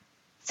mean?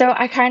 So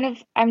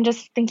I'm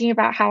just thinking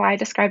about how I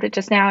described it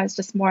just now as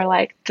just more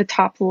like the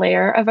top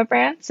layer of a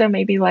brand. So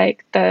maybe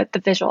like the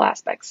visual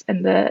aspects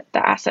and the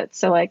assets.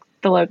 So like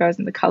the logos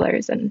and the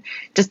colors and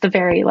just the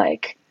very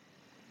like,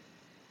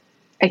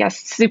 I guess,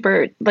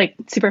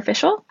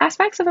 superficial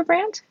aspects of a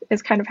brand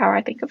is kind of how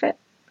I think of it.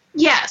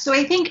 Yeah. So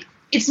I think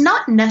it's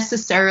not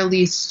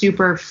necessarily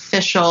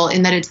superficial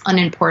in that it's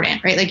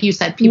unimportant, right? Like you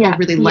said, people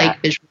really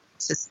like visual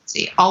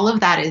consistency. All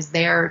of that is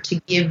there to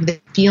give the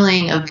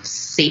feeling of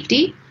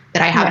safety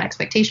that I have an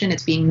expectation,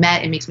 it's being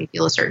met, it makes me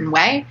feel a certain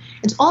way.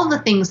 It's all the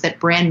things that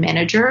brand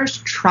managers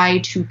try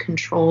to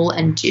control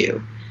and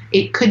do.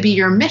 It could be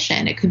your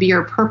mission, it could be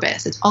your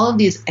purpose. It's all of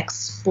these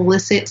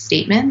explicit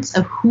statements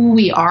of who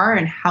we are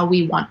and how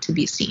we want to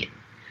be seen.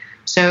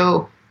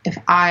 So if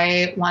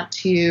I want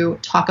to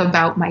talk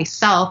about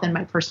myself and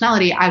my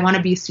personality, I want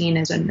to be seen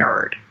as a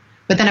nerd.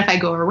 But then if I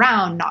go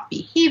around not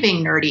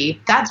behaving nerdy,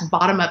 that's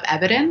bottom-up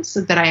evidence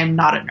that I am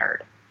not a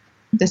nerd.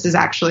 This is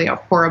actually a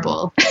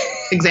horrible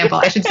example.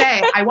 I should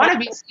say I want to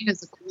be seen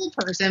as a cool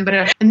person,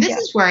 and this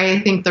is where I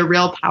think the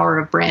real power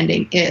of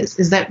branding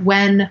is that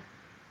when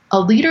a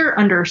leader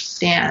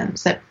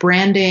understands that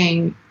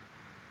branding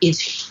is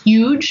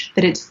huge,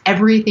 that it's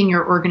everything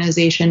your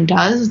organization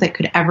does that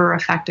could ever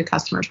affect a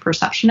customer's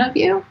perception of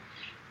you,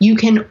 you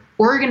can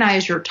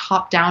organize your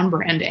top-down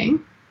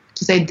branding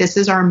to say, this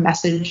is our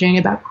messaging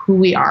about who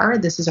we are.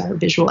 This is our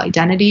visual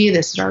identity.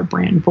 This is our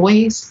brand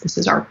voice. This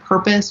is our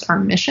purpose, our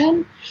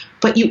mission.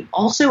 But you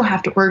also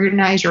have to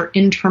organize your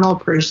internal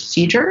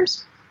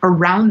procedures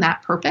around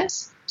that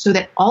purpose so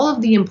that all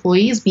of the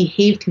employees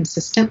behave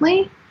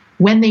consistently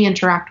when they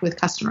interact with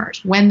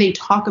customers, when they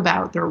talk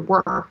about their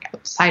work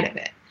outside of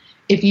it.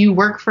 If you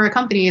work for a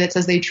company that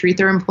says they treat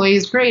their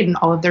employees great and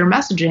all of their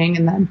messaging,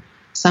 and then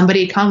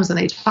somebody comes and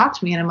they talk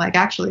to me and I'm like,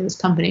 actually, this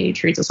company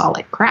treats us all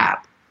like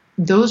crap,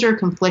 those are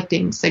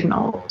conflicting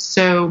signals.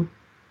 So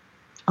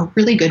a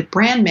really good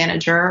brand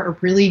manager, a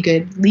really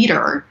good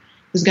leader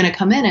is going to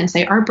come in and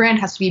say, our brand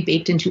has to be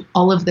baked into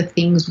all of the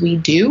things we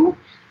do.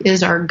 It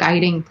is our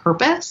guiding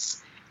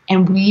purpose.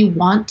 And we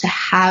want to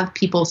have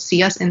people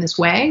see us in this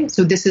way.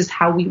 So this is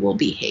how we will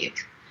behave.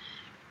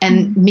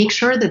 And make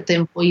sure that the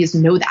employees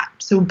know that.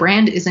 So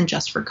brand isn't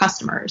just for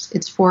customers.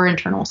 It's for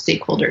internal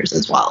stakeholders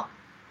as well.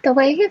 The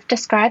way you've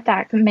described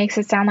that makes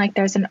it sound like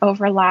there's an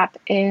overlap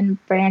in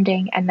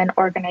branding and then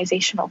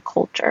organizational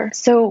culture.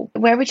 So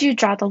where would you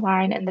draw the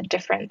line in the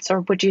difference?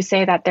 Or would you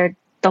say that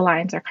the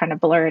lines are kind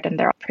of blurred and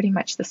they're pretty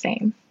much the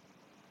same?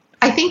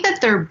 I think that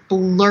they're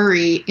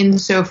blurry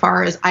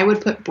insofar as I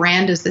would put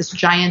brand as this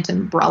giant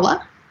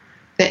umbrella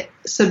that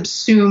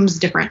subsumes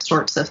different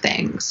sorts of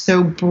things.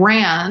 So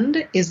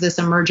brand is this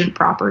emergent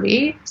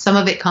property. Some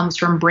of it comes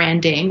from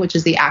branding, which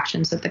is the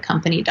actions that the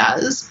company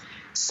does.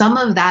 Some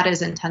of that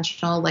is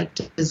intentional, like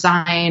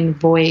design,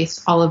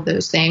 voice, all of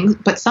those things.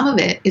 But some of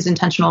it is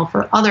intentional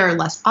for other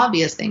less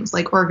obvious things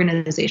like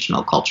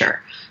organizational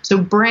culture. So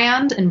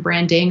brand and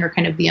branding are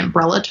kind of the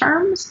umbrella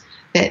terms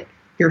that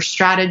your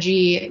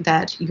strategy,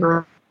 that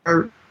your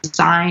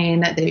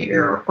design, that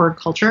your org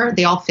culture,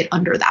 they all fit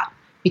under that.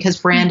 Because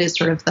brand is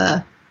sort of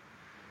the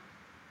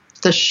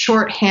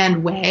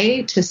shorthand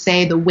way to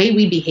say the way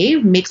we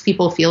behave makes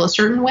people feel a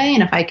certain way.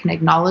 And if I can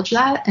acknowledge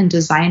that and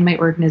design my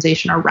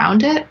organization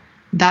around it,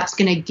 that's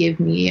going to give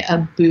me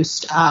a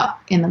boost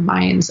in the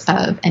minds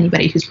of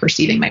anybody who's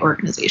perceiving my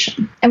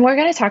organization. And we're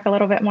going to talk a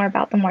little bit more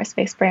about the More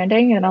Space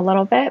branding in a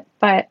little bit,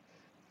 but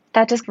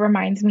that just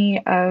reminds me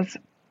of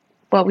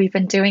what we've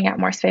been doing at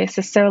More Space.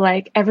 So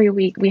like every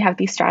week we have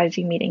these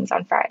strategy meetings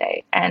on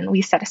Friday, and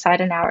we set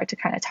aside an hour to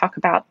kind of talk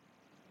about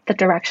the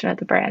direction of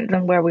the brand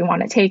and where we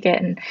want to take it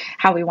and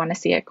how we want to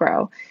see it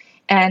grow.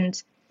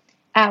 And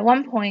at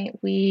one point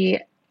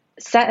we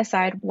set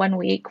aside 1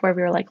 week where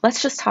we were like,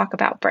 let's just talk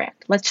about brand.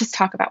 Let's just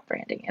talk about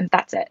branding. And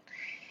that's it.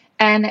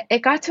 And it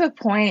got to a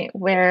point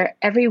where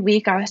every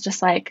week I was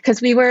just like, because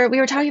we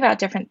were talking about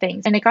different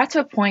things. And it got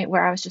to a point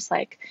where I was just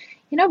like,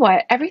 you know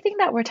what, everything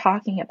that we're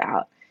talking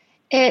about,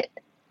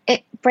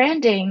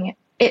 branding,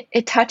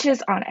 it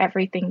touches on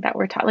everything that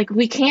we're talking. Like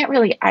we can't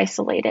really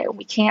isolate it.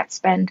 We can't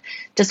spend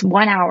just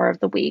 1 hour of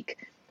the week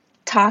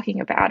talking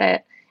about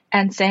it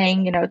and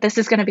saying, you know, this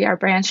is going to be our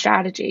brand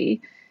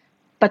strategy,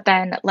 but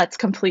then let's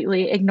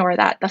completely ignore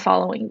that the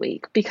following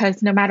week,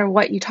 because no matter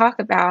what you talk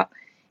about,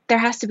 there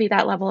has to be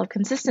that level of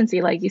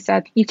consistency. Like you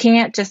said, you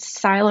can't just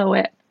silo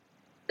it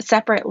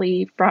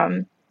separately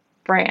from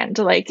brand.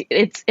 Like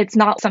it's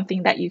not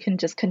something that you can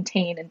just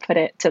contain and put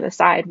it to the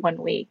side 1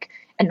 week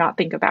and not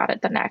think about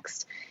it the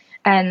next.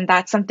 And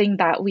that's something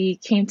that we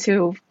came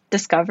to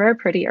discover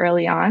pretty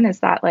early on, is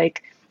that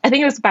like, I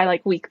think it was by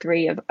like week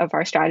 3 of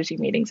our strategy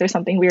meetings or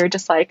something, we were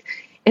just like,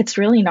 it's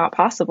really not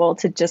possible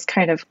to just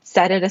kind of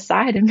set it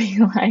aside and be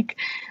like,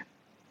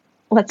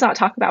 let's not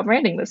talk about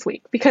branding this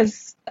week.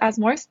 Because as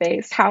More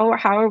Space, how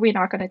are we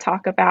not going to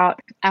talk about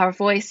our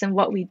voice and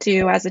what we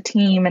do as a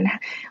team? And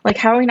like,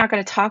 how are we not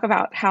going to talk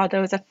about how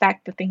those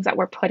affect the things that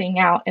we're putting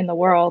out in the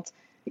world,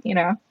 you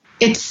know?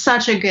 It's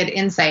such a good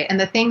insight. And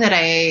the thing that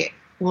I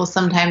will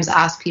sometimes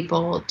ask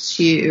people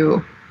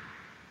to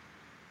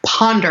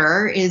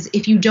ponder is,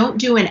 if you don't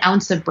do an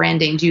ounce of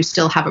branding, do you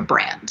still have a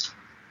brand?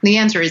 The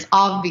answer is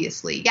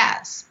obviously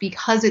yes,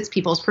 because it's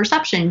people's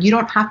perception. You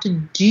don't have to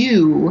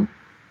do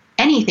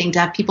anything to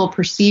have people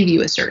perceive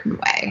you a certain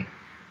way.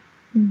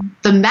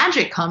 The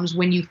magic comes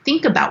when you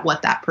think about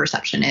what that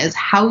perception is,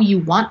 how you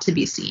want to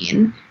be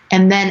seen,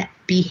 and then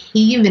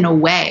behave in a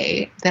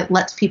way that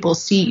lets people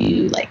see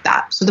you like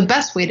that. So the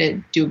best way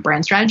to do a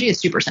brand strategy is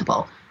super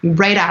simple. You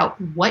write out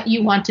what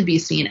you want to be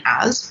seen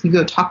as. You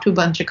go talk to a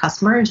bunch of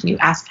customers and you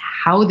ask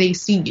how they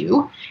see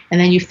you.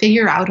 And then you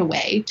figure out a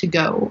way to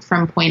go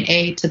from point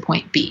A to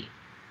point B.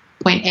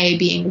 Point A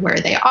being where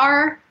they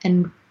are,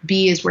 and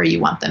B is where you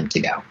want them to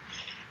go.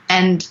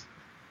 And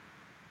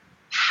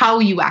how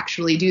you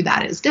actually do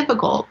that is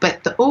difficult,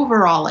 but the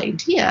overall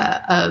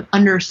idea of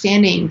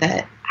understanding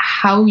that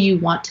how you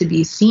want to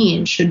be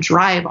seen should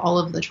drive all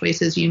of the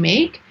choices you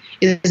make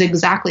is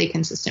exactly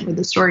consistent with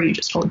the story you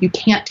just told. You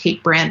can't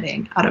take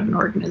branding out of an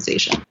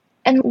organization.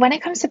 And when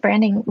it comes to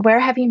branding, where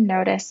have you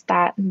noticed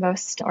that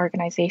most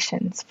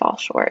organizations fall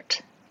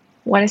short?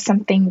 What is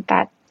something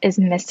that is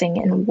missing,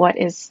 and what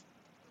is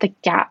the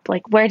gap?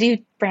 Like, where do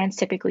brands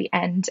typically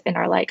end and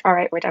are like, all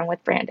right, we're done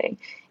with branding?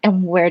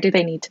 And where do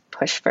they need to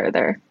push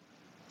further?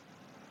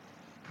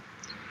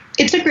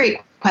 It's a great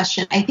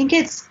question. I think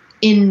it's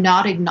in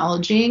not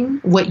acknowledging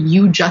what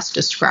you just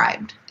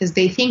described, is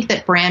they think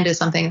that brand is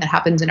something that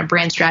happens in a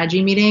brand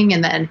strategy meeting,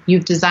 and then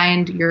you've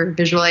designed your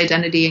visual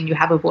identity and you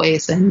have a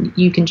voice and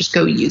you can just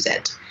go use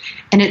it.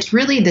 And it's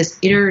really this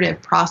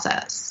iterative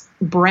process.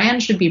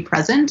 Brand should be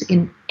present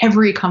in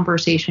every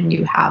conversation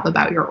you have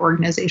about your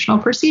organizational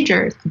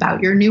procedures,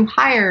 about your new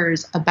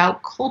hires,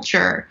 about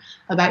culture,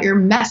 about your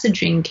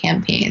messaging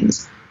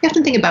campaigns. You have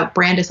to think about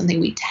brand as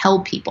something we tell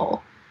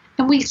people,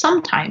 and we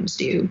sometimes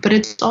do, but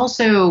it's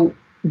also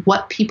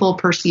what people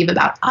perceive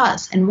about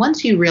us. And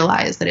once you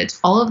realize that it's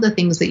all of the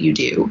things that you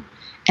do,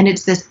 and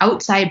it's this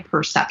outside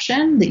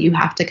perception that you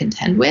have to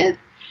contend with,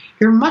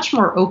 you're much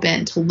more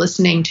open to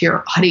listening to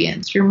your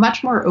audience. You're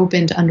much more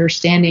open to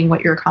understanding what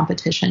your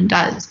competition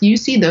does. You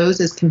see those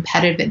as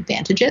competitive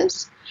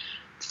advantages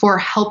for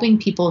helping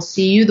people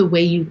see you the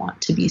way you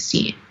want to be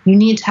seen. You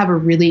need to have a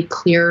really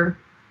clear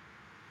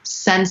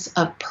sense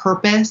of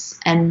purpose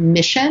and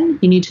mission.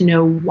 You need to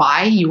know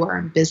why you are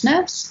in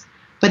business.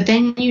 But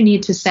then you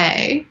need to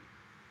say,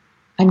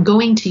 I'm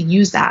going to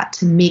use that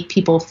to make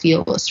people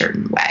feel a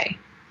certain way.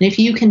 And if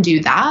you can do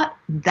that,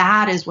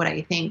 that is what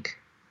I think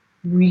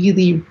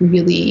really,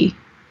 really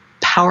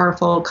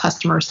powerful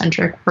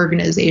customer-centric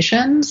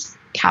organizations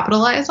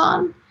capitalize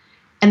on.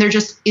 And there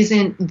just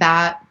isn't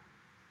that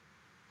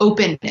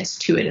openness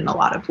to it in a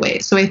lot of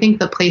ways. So I think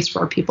the place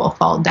where people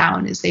fall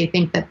down is they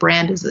think that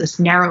brand is this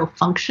narrow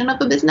function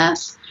of a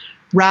business,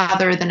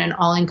 rather than an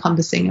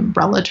all-encompassing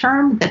umbrella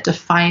term that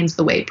defines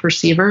the way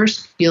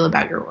perceivers feel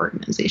about your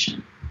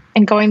organization.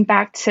 And going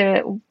back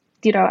to,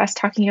 us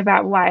talking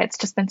about why it's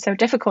just been so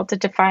difficult to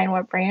define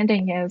what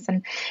branding is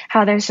and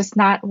how there's just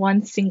not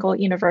one single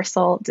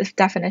universal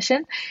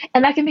definition.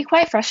 And that can be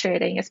quite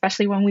frustrating,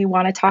 especially when we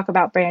want to talk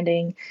about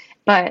branding.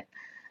 But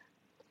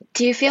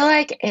do you feel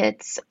like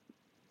it's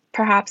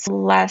perhaps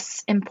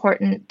less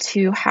important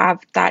to have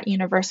that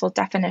universal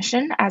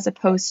definition as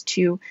opposed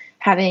to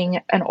having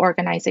an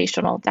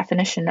organizational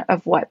definition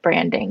of what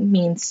branding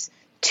means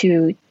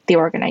to the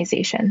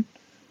organization?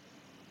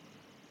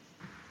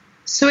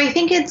 So I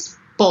think it's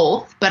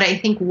both, but I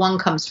think one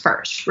comes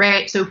first,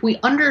 right? So if we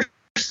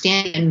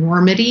understand the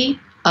enormity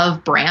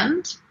of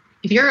brand,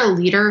 if you're a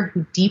leader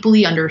who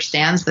deeply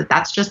understands that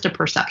that's just a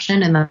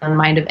perception in the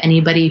mind of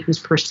anybody who's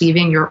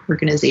perceiving your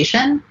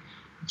organization,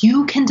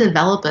 you can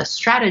develop a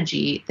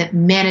strategy that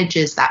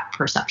manages that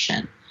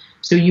perception.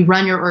 So you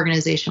run your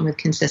organization with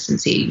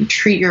consistency, you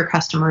treat your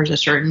customers a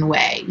certain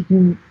way,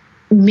 you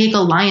make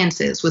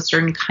alliances with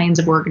certain kinds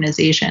of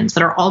organizations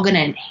that are all going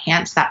to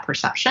enhance that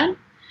perception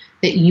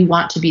that you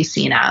want to be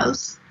seen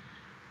as.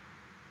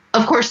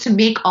 Of course, to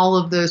make all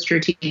of those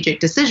strategic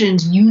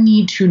decisions, you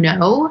need to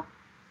know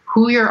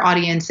who your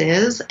audience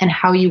is and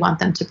how you want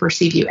them to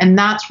perceive you. And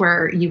that's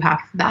where you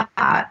have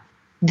that.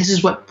 This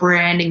is what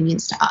branding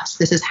means to us.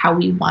 This is how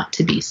we want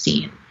to be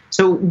seen.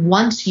 So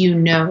once you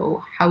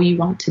know how you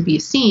want to be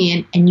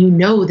seen, and you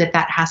know that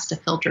that has to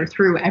filter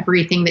through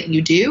everything that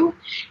you do,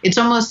 it's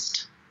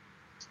almost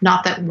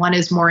not that one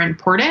is more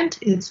important.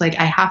 It's like,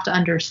 I have to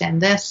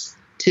understand this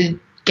to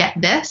get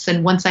this.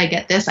 And once I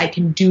get this, I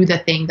can do the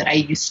thing that I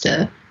used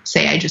to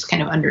say I just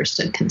kind of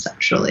understood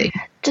conceptually.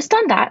 Just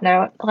on that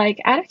note,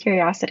 out of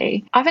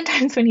curiosity,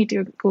 oftentimes when you do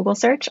a Google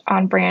search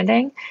on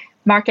branding,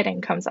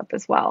 marketing comes up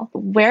as well.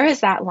 Where is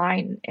that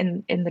line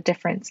in the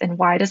difference, and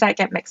why does that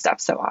get mixed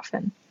up so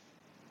often?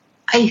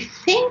 I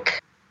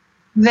think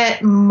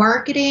that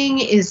marketing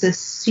is a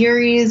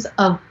series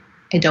of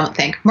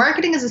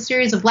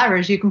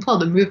levers you can pull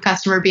to move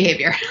customer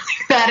behavior.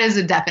 That is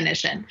a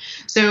definition.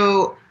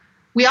 So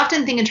we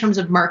often think in terms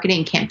of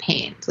marketing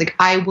campaigns, like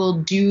I will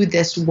do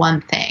this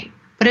one thing.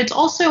 But it's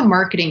also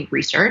marketing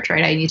research,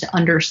 right? I need to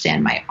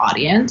understand my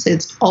audience.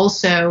 It's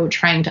also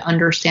trying to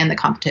understand the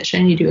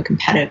competition. You do a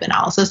competitive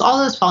analysis. All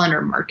those fall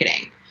under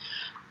marketing.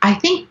 I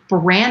think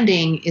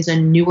branding is a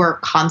newer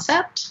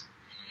concept.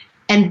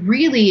 And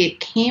really, it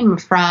came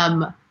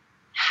from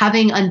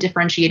having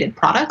undifferentiated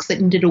products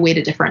that needed a way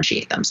to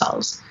differentiate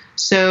themselves.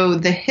 So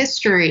the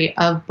history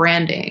of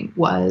branding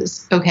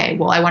was, okay,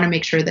 well, I want to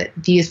make sure that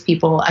these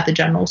people at the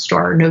general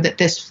store know that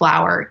this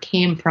flower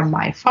came from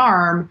my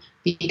farm,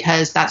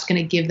 because that's going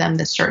to give them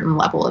this certain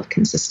level of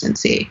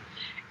consistency.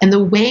 And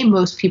the way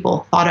most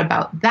people thought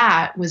about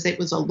that was it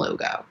was a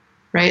logo,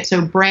 right?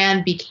 So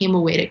brand became a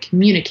way to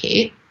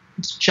communicate.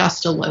 It's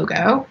just a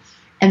logo.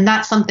 And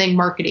that's something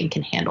marketing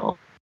can handle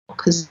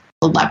because it's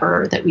a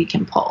lever that we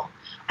can pull.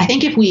 I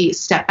think if we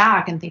step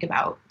back and think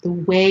about the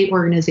way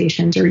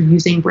organizations are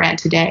using brand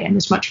today and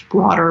this much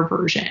broader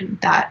version,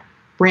 that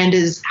brand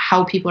is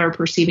how people are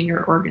perceiving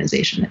your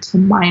organization. It's the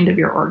mind of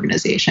your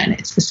organization.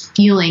 It's this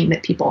feeling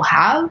that people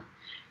have.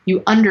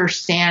 You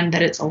understand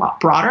that it's a lot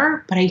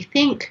broader, but I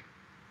think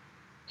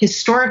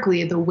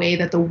historically the way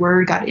that the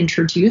word got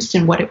introduced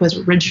and what it was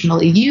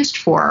originally used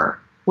for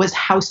was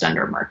housed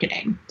under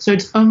marketing. So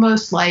it's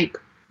almost like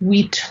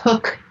we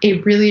took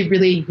a really,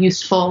 really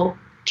useful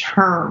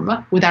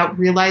term without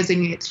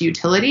realizing its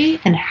utility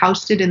and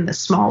housed it in the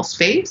small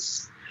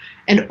space.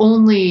 And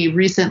only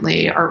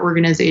recently are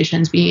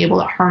organizations being able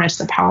to harness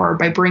the power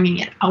by bringing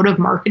it out of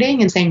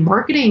marketing and saying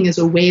marketing is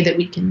a way that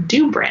we can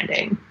do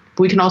branding,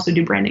 but we can also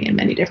do branding in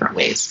many different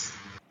ways.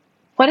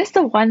 What is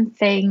the one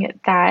thing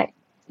that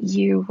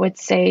you would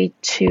say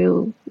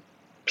to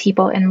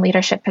people in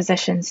leadership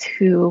positions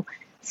who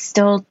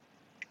still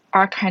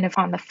are kind of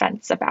on the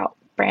fence about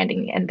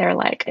branding and they're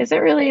like, is it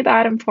really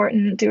that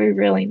important? Do we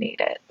really need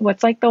it?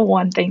 What's like the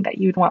one thing that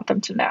you'd want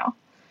them to know?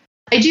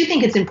 I do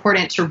think it's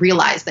important to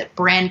realize that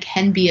brand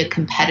can be a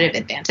competitive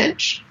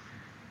advantage.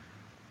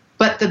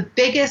 But the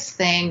biggest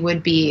thing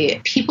would be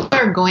people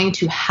are going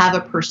to have a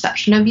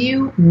perception of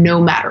you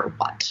no matter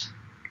what.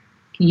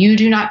 You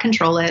do not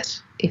control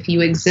it. If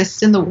you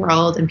exist in the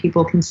world and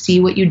people can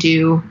see what you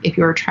do, if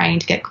you're trying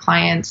to get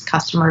clients,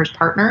 customers,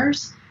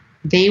 partners,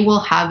 they will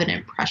have an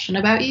impression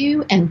about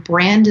you. And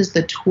brand is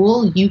the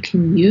tool you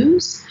can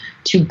use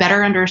to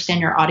better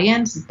understand your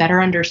audience,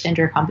 better understand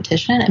your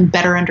competition, and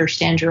better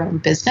understand your own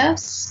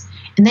business.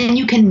 And then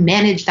you can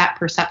manage that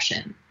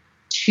perception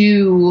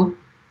to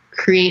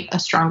create a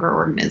stronger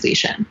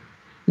organization.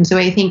 And so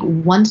I think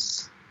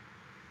once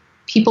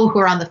people who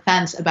are on the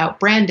fence about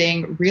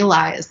branding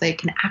realize they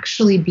can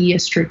actually be a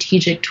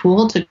strategic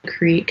tool to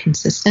create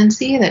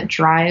consistency that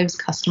drives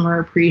customer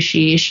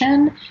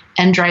appreciation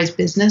and drives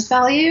business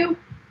value,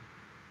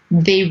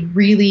 they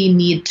really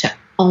need to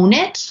own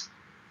it,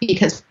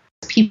 because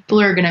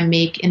people are going to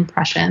make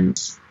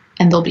impressions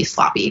and they'll be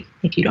sloppy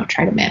if you don't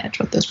try to manage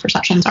what those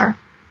perceptions are.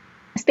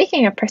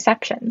 Speaking of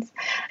perceptions,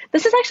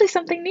 this is actually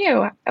something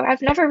new.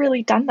 I've never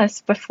really done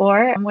this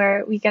before,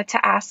 where we get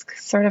to ask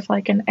sort of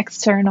like an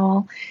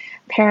external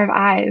pair of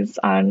eyes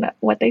on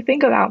what they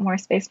think about More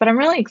Space. But I'm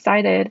really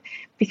excited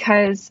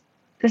because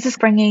this is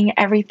bringing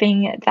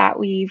everything that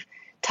we've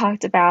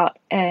talked about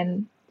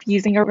and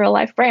using a real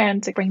life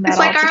brand to bring that all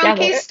together. It's like our own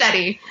case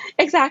study.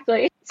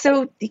 Exactly.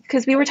 So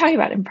because we were talking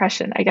about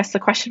impression, I guess the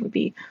question would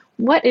be,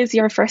 what is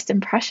your first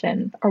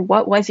impression, or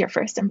what was your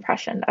first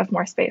impression of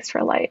More Space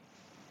for Light?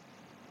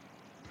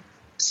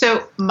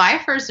 So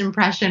my first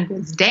impression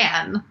was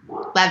Dan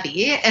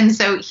Levy. And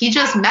so he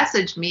just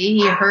messaged me.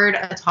 He heard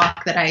a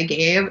talk that I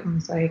gave and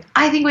was like,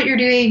 I think what you're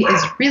doing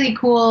is really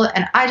cool.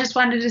 And I just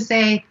wanted to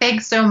say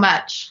thanks so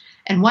much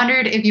and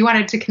wondered if you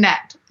wanted to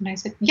connect. And I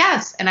said,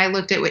 yes. And I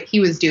looked at what he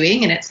was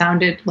doing and it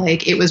sounded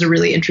like it was a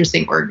really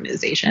interesting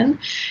organization.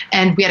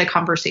 And we had a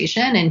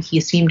conversation and he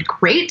seemed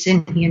great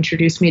and he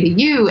introduced me to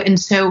you. And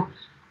so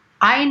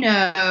I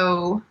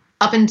know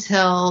up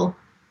until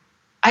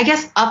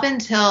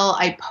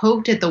I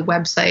poked at the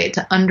website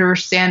to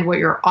understand what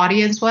your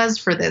audience was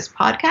for this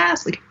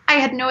podcast, like I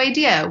had no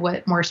idea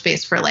what More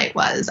Space for Light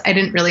was. I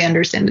didn't really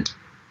understand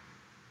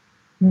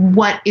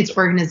what its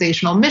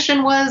organizational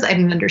mission was. I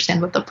didn't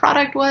understand what the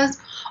product was.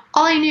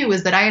 All I knew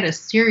was that I had a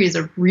series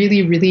of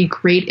really, really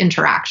great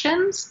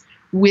interactions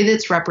with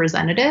its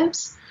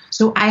representatives.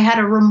 So I had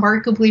a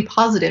remarkably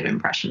positive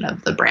impression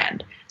of the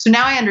brand. So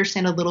now I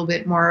understand a little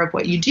bit more of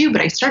what you do,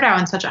 but I start out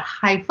on such a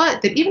high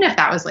foot that even if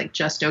that was like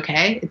just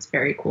okay, it's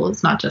very cool.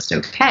 It's not just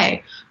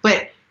okay,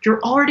 but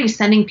you're already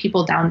sending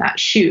people down that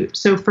chute.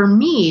 So for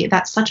me,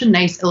 that's such a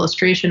nice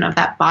illustration of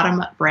that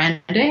bottom-up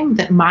branding,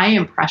 that my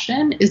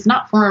impression is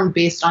not formed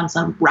based on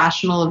some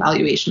rational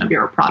evaluation of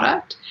your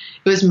product.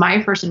 It was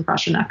my first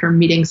impression after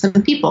meeting some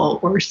people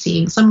or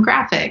seeing some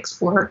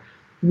graphics or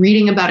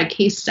reading about a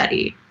case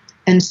study.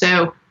 And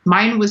so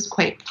mine was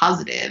quite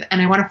positive, and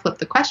I want to flip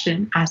the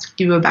question, ask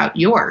you about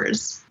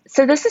yours.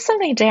 So this is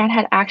something Dan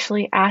had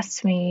actually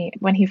asked me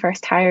when he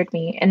first hired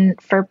me.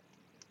 And for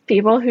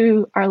people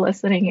who are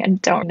listening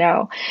and don't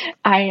know,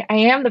 I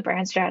am the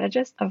brand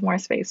strategist of More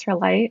Space for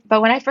Light.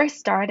 But when I first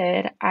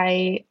started,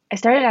 I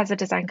started as a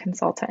design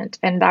consultant,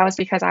 and that was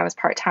because I was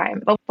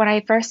part-time. But when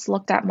I first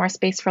looked at More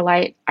Space for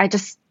Light, I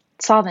just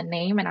saw the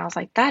name and I was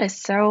like, that is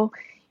so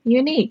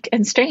unique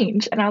and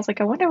strange. And I was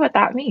like, I wonder what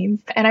that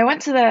means. And I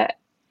went to the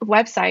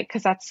website,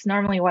 because that's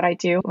normally what I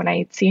do when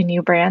I see a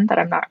new brand that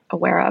I'm not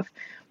aware of.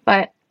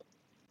 But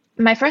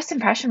my first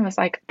impression was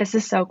like, this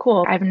is so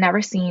cool. I've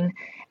never seen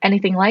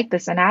anything like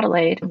this in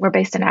Adelaide. We're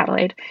based in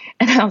Adelaide.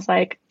 And I was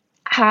like,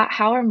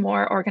 how are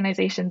more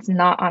organizations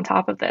not on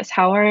top of this?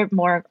 How are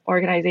more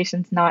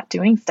organizations not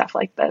doing stuff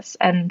like this?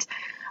 And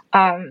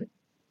that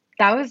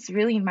was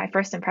really my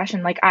first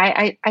impression. Like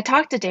I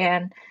talked to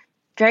Dan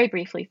very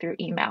briefly through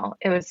email.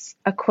 It was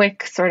a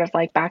quick sort of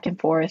like back and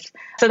forth.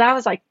 So that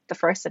was like the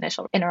first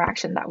initial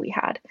interaction that we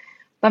had.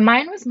 But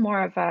mine was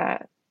more of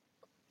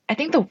I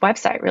think the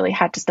website really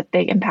had just a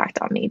big impact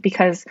on me,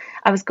 because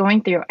I was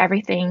going through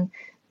everything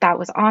that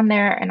was on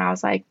there and I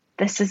was like,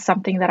 this is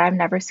something that I've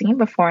never seen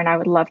before and I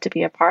would love to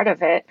be a part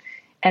of it.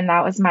 And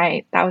that was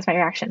my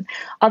reaction.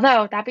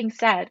 Although that being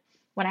said,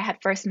 when I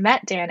had first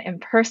met Dan in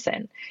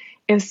person,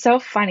 it was so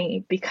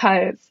funny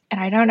because,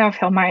 and I don't know if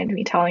he'll mind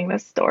me telling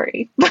this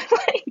story, but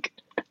like,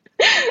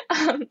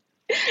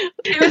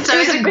 it's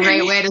always a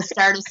great way to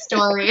start a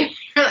story.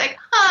 You're like,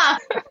 huh.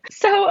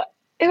 So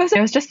it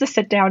was just a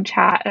sit down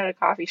chat at a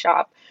coffee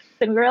shop,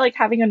 and we were like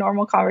having a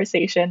normal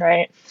conversation,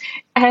 right?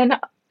 And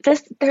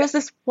there's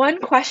this one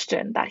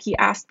question that he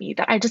asked me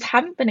that I just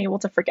haven't been able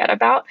to forget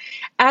about.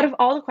 Out of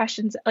all the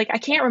questions, like I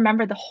can't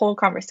remember the whole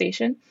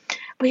conversation,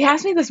 but he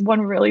asked me this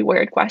one really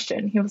weird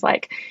question. He was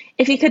like,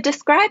 if you could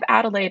describe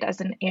Adelaide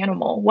as an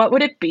animal, what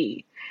would it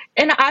be?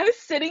 And I was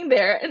sitting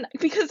there, and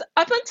because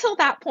up until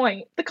that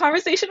point, the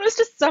conversation was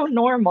just so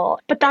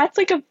normal. But that's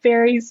like a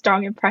very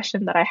strong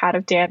impression that I had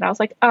of Dan. I was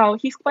like, oh,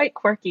 he's quite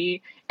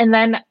quirky. And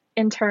then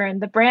in turn,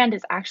 the brand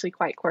is actually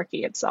quite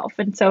quirky itself.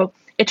 And so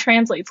it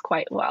translates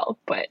quite well.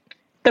 But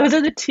those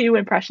are the two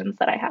impressions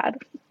that I had.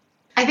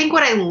 I think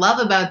what I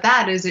love about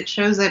that is it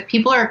shows that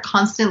people are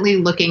constantly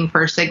looking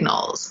for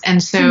signals.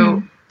 And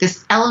so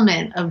this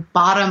element of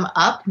bottom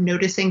up,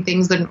 noticing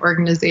things that an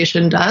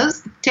organization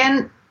does,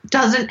 Dan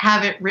doesn't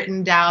have it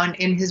written down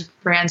in his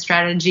brand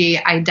strategy,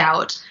 I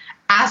doubt.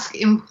 Ask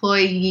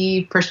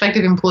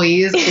prospective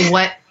employees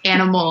what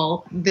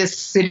animal this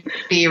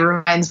city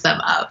reminds them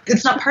of.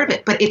 It's not part of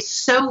it, but it's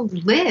so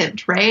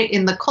lived, right?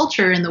 In the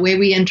culture, in the way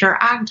we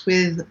interact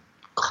with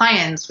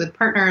clients, with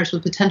partners,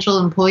 with potential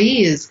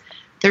employees.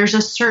 There's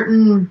a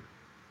certain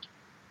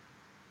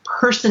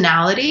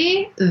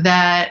personality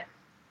that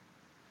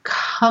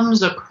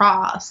comes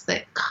across,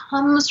 that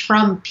comes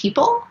from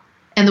people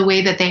and the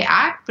way that they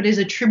act, but is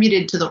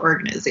attributed to the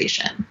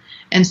organization.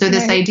 And so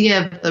this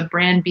idea of the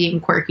brand being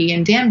quirky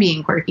and Dan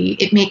being quirky,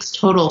 it makes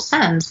total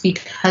sense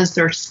because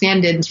they're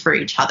stand-ins for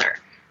each other,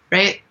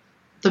 right?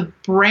 The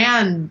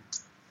brand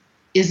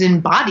is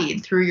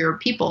embodied through your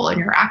people and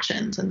your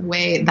actions and the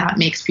way that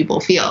makes people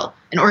feel.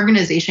 An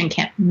organization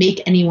can't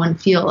make anyone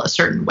feel a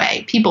certain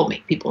way. People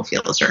make people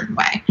feel a certain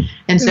way.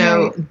 And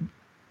so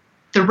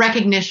the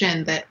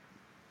recognition that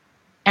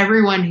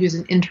everyone who's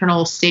an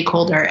internal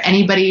stakeholder,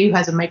 anybody who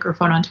has a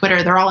microphone on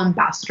Twitter, they're all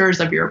ambassadors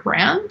of your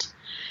brand,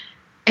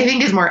 I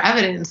think is more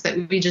evidence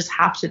that we just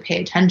have to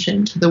pay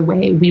attention to the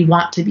way we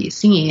want to be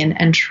seen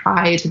and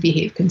try to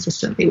behave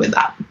consistently with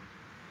that.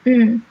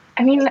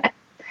 I mean,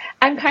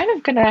 I'm kind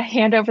of going to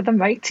hand over the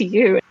mic to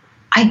you.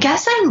 I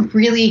guess I'm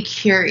really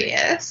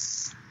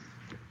curious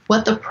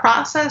what the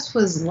process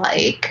was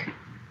like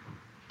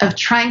of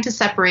trying to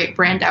separate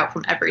brand out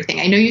from everything.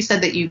 I know you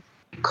said that you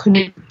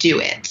couldn't do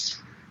it,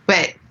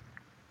 but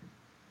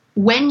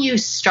when you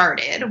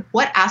started,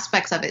 what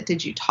aspects of it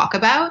did you talk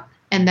about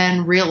and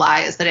then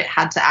realize that it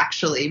had to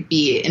actually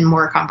be in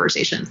more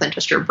conversations than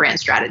just your brand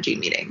strategy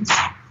meetings?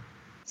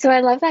 So I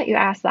love that you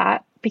asked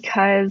that,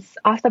 because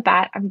off the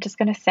bat, I'm just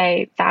going to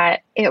say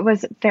that it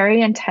was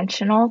very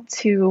intentional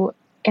to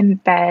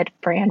embed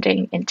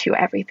branding into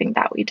everything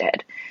that we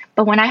did.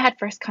 But when I had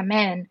first come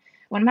in,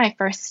 one of my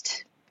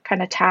first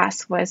kind of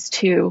tasks was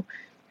to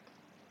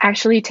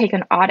actually take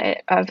an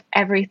audit of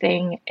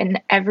everything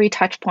and every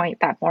touch point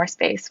that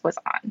MoreSpace was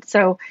on.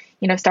 So,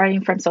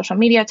 starting from social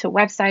media to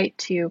website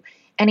to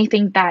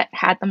anything that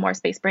had the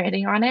MoreSpace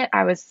branding on it,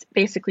 I was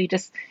basically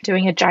just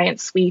doing a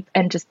giant sweep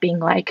and just being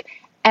like,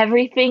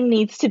 everything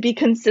needs to be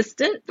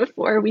consistent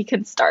before we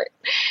can start.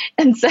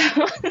 And so,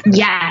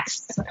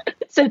 yes.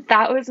 So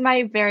that was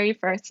my very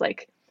first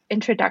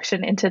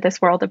introduction into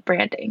this world of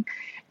branding.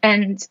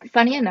 And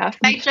funny enough,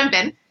 can I jump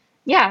in?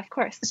 Yeah, of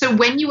course. So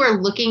when you were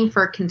looking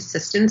for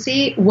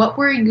consistency, what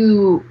were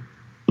you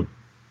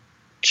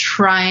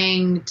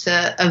trying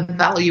to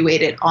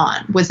evaluate it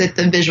on? Was it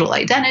the visual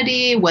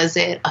identity? Was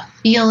it a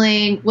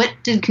feeling? What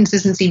did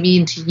consistency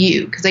mean to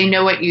you? Because I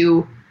know what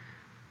you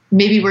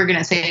maybe we're going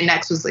to say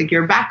next was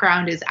your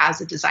background is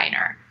as a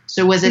designer.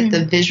 So was it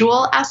the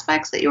visual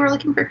aspects that you were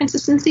looking for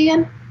consistency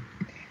in?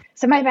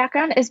 So my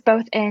background is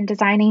both in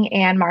designing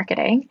and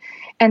marketing.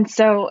 And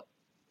so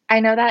I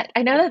know that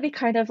they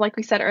kind of, like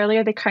we said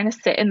earlier, they kind of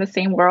sit in the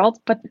same world,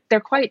 but they're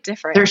quite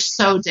different. They're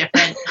so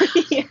different.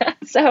 Yeah.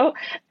 So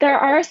there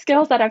are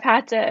skills that I've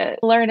had to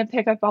learn and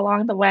pick up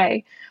along the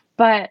way.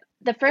 But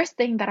the first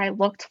thing that I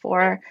looked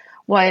for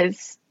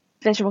was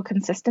visual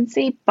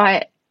consistency,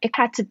 but it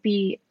had to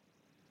be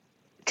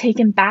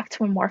taken back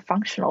to a more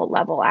functional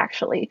level,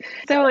 actually.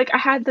 So I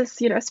had this,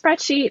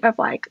 spreadsheet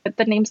of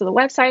the names of the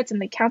websites and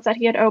the accounts that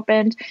he had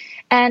opened.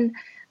 And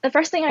the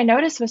first thing I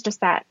noticed was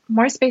just that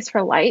MoreSpace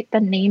for Light, the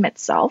name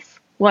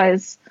itself,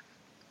 was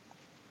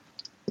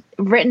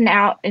written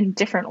out in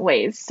different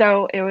ways.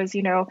 So it was,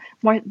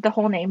 the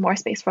whole name,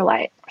 MoreSpace for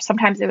Light.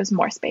 Sometimes it was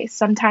MoreSpace.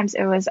 Sometimes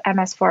it was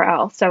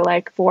MS4L. So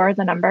for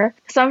the number.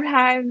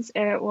 Sometimes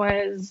it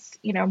was,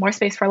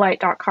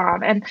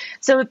 morespaceforlight.com. And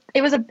so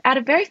it was at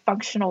a very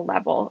functional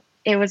level.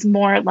 It was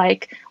more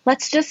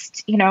let's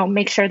just,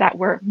 make sure that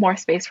we're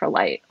MoreSpace for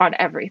Light on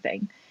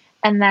everything.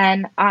 And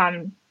then,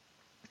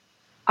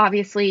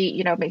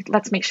 obviously,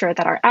 let's make sure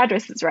that our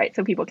address is right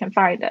so people can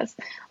find us.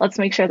 Let's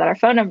make sure that our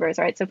phone number is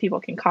right so people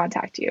can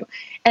contact you.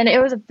 And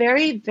it was a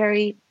very,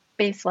 very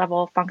base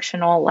level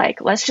functional,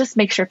 let's just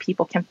make sure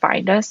people can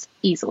find us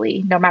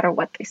easily, no matter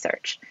what they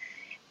search.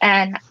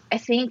 And I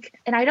think,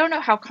 and I don't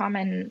know how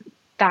common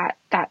that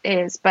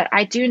is, but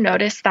I do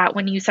notice that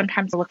when you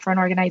sometimes look for an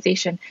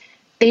organization,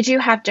 they do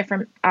have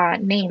different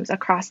names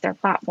across their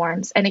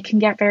platforms, and it can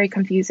get very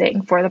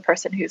confusing for the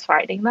person who's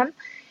finding them.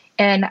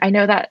 And I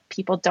know that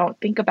people don't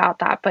think about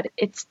that, but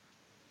it's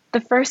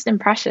the first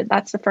impression.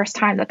 That's the first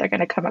time that they're going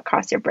to come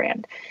across your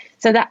brand.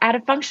 So that at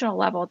a functional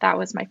level, that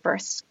was my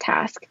first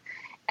task.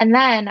 And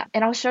then,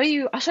 and I'll show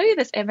you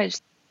this image.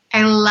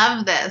 I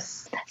love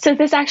this. So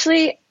this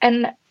actually,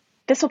 and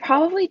this will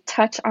probably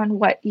touch on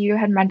what you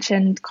had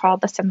mentioned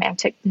called the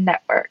semantic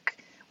network,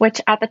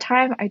 which at the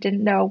time I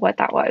didn't know what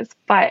that was,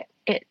 but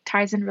it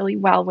ties in really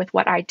well with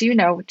what I do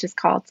know, which is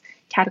called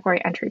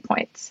category entry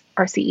points,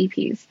 or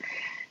CEPs.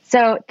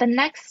 So the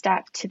next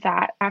step to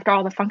that, after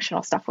all the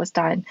functional stuff was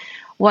done,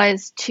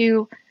 was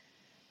to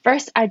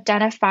first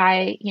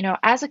identify,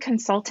 as a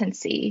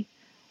consultancy,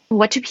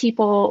 what do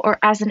people, or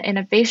as an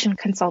innovation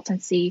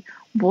consultancy,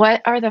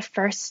 what are the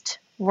first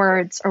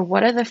words or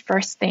what are the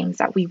first things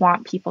that we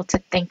want people to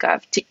think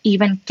of to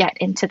even get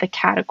into the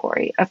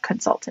category of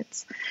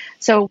consultants?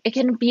 So it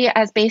can be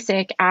as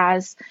basic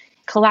as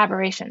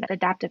collaboration,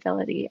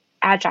 adaptability,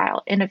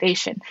 agile,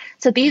 innovation.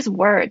 So these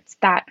words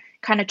that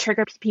kind of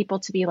trigger people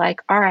to be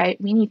like, all right,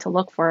 we need to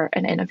look for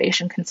an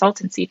innovation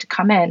consultancy to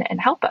come in and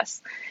help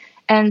us.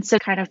 And so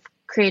kind of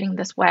creating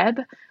this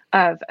web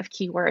of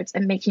keywords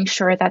and making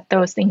sure that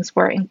those things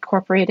were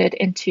incorporated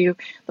into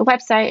the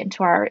website,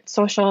 into our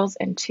socials,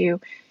 into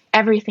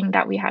everything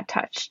that we had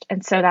touched.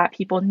 And so that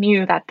people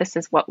knew that this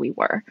is what we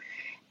were.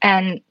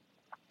 And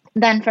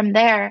then from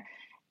there,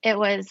 it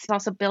was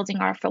also building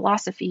our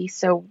philosophy.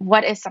 So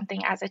what is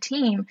something as a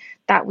team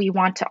that we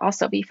want to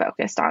also be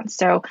focused on?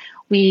 So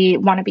we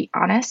want to be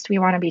honest. We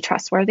want to be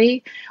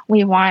trustworthy.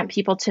 We want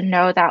people to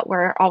know that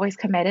we're always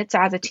committed. So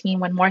as a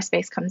team, when more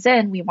space comes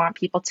in, we want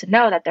people to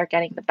know that they're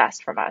getting the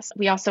best from us.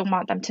 We also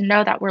want them to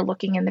know that we're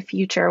looking in the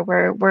future,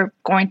 where we're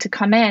going to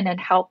come in and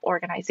help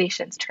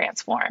organizations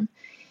transform.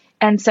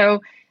 And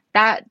so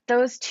that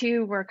those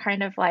two were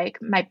kind of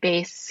like my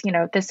base,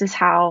 this is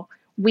how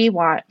we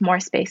want more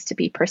space to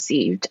be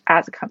perceived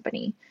as a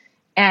company.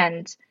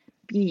 And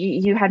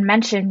you had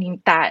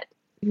mentioned that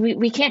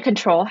we can't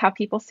control how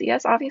people see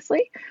us,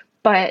 obviously,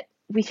 but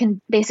we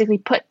can basically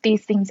put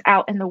these things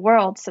out in the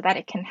world so that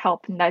it can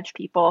help nudge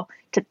people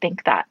to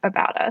think that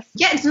about us.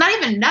 Yeah, it's not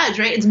even nudge,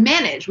 right? It's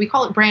manage. We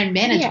call it brand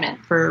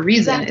management for a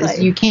reason. Exactly.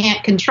 Is you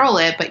can't control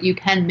it, but you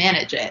can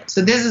manage it.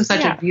 So this is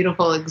such a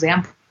beautiful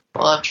example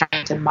of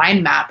trying to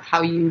mind map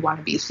how you want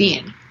to be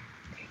seen.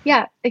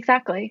 Yeah,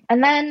 exactly.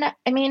 And then,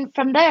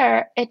 from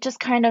there, it just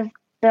kind of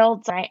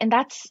builds, right? And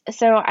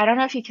so I don't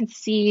know if you can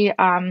see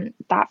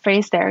that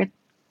phrase there,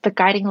 the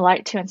guiding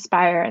light to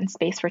inspire and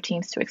space for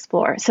teams to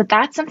explore. So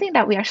that's something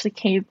that we actually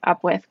came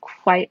up with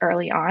quite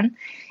early on.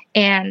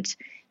 And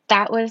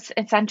that was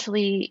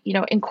essentially,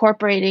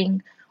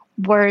 incorporating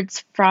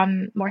words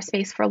from More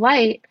Space for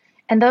Light.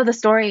 And though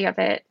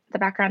the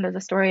background of the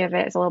story of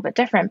it is a little bit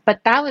different,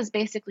 but that was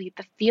basically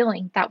the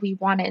feeling that we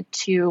wanted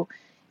to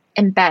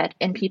embed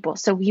in people.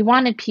 So we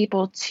wanted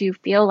people to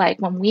feel like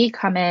when we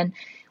come in,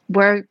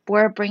 we're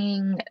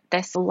bringing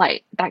this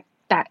light that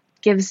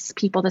gives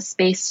people the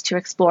space to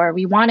explore.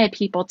 We wanted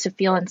people to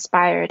feel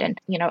inspired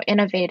and,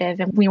 innovative,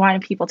 and we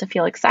wanted people to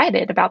feel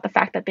excited about the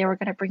fact that they were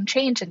going to bring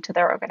change into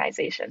their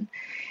organization.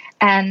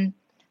 And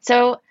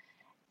so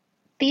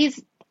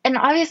and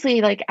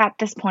obviously, like at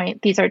this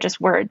point, these are just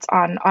words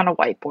on a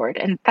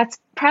whiteboard. And that's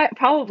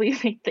probably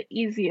like the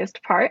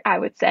easiest part, I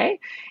would say,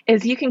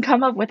 is you can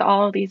come up with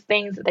all of these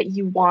things that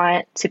you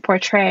want to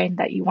portray and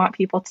that you want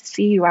people to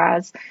see you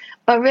as.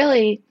 But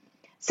really,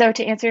 so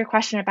to answer your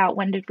question about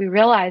when did we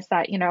realize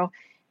that,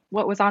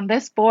 what was on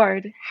this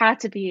board had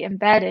to be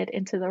embedded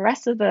into the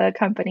rest of the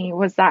company,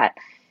 was that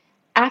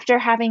after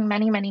having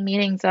many, many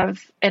meetings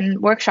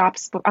and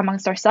workshops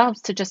amongst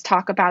ourselves to just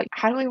talk about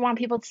how do we want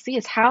people to see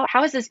us? How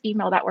is this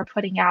email that we're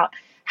putting out?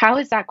 How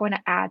is that going to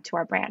add to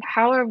our brand?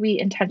 How are we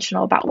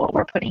intentional about what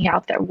we're putting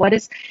out there? What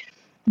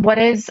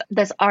is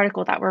this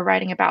article that we're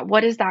writing about?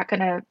 What is that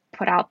going to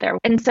put out there?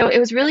 And so it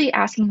was really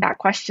asking that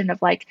question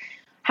of like,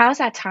 how's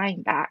that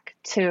tying back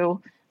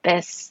to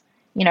this,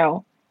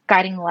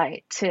 guiding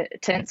light to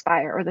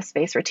inspire, or the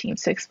space for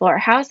teams to explore?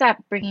 How's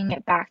that bringing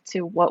it back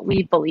to what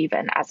we believe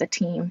in as a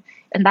team?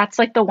 And that's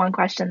like the one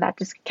question that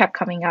just kept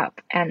coming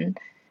up. And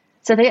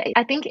so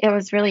I think it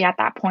was really at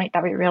that point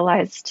that we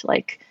realized,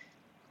 like,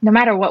 no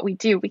matter what we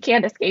do, we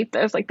can't escape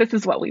this. Like, this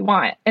is what we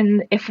want.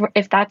 And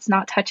if that's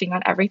not touching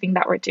on everything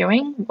that we're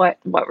doing, what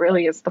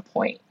really is the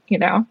point,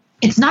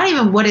 It's not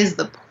even what is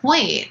the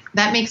point.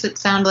 That makes it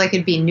sound like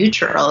it'd be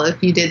neutral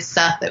if you did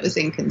stuff that was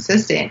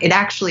inconsistent. It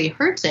actually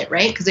hurts it,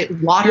 right? Because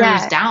it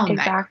waters down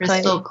that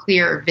crystal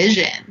clear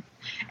vision.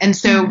 And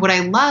so what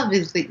I love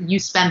is that you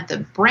spent the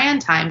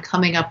brand time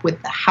coming up with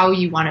how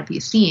you want to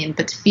be seen,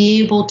 but to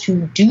be able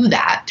to do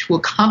that, to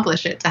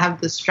accomplish it, to have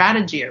the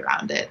strategy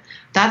around it,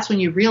 that's when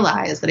you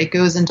realize that it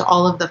goes into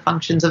all of the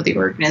functions of the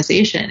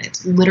organization.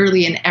 It's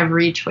literally in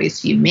every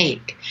choice you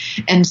make.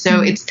 And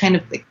so it's kind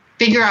of like,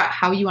 figure out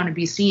how you want to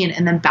be seen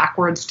and then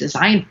backwards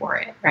design for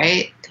it,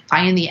 right? To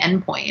find the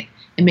endpoint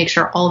and make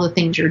sure all the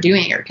things you're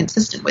doing are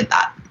consistent with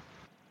that.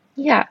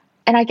 Yeah.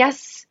 And I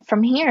guess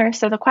from here,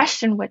 so the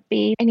question would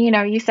be, and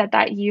you said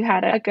that you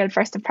had a good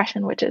first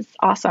impression, which is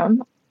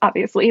awesome.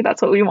 Obviously,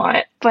 that's what we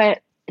want.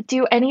 But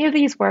do any of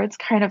these words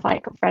kind of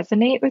like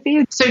resonate with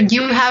you? So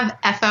you have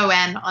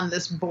FON on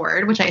this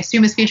board, which I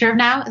assume is Future of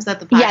Now. Is that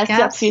the podcast? Yes,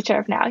 that's Future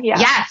of Now. Yeah.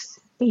 Yes.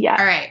 Yeah.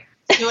 All right.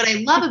 So what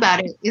I love about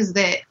it is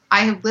that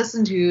I have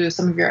listened to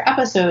some of your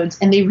episodes,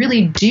 and they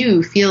really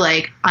do feel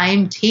like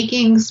I'm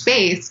taking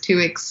space to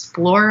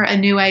explore a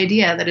new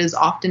idea that is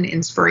often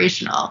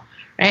inspirational,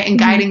 right? And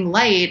guiding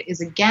light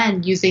is,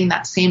 again, using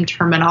that same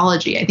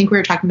terminology. I think we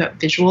were talking about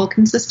visual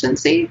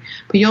consistency,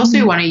 but you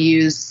also want to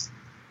use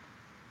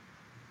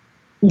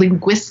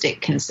linguistic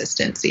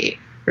consistency,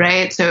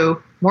 right?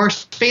 So more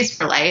space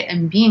for light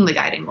and being the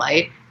guiding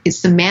light is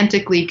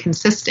semantically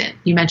consistent.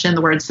 You mentioned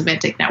the word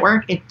semantic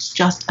network. It's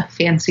just a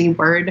fancy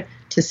word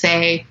to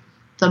say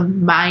the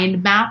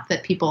mind map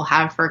that people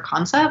have for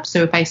concepts.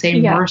 So if I say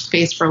more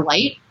space for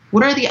light,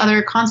 what are the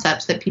other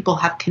concepts that people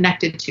have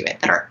connected to it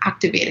that are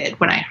activated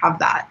when I have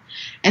that?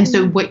 And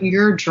so what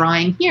you're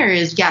drawing here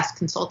is, yes,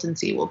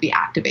 consultancy will be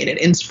activated.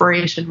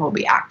 Inspiration will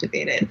be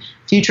activated.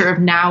 Future of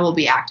Now will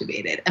be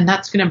activated. And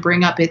that's going to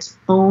bring up its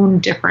own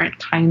different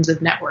kinds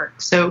of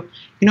networks. So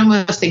you can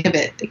almost think of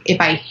it,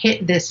 if I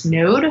hit this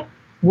node,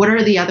 what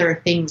are the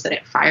other things that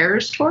it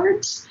fires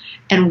towards?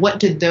 And what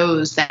do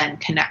those then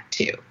connect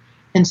to?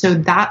 And so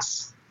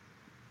that's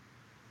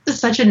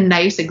such a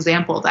nice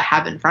example to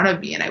have in front of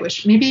me. And I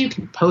wish maybe you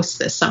can post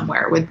this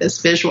somewhere with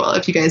this visual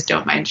if you guys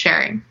don't mind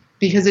sharing,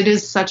 because it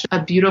is such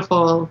a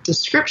beautiful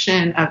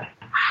description of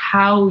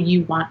how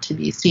you want to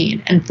be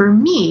seen. And for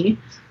me,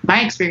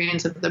 my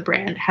experience of the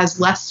brand has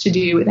less to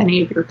do with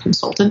any of your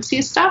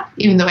consultancy stuff,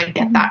 even though I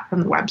get that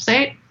from the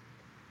website.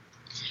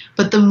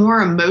 But the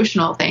more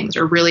emotional things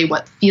are really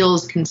what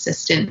feels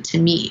consistent to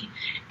me.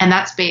 And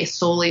that's based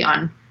solely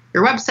on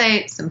your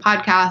website, some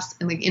podcasts,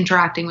 and like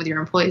interacting with your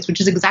employees,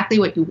 which is exactly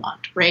what you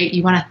want, right?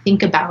 You want to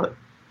think about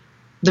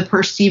the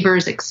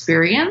perceiver's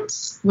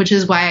experience, which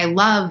is why I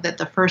love that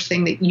the first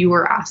thing that you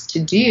were asked to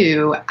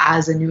do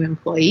as a new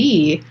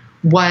employee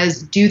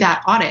was do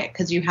that audit,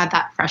 because you had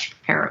that fresh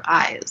pair of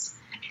eyes.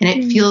 And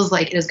it feels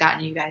like it has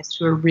gotten you guys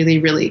to a really,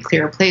 really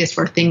clear place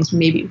where things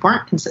maybe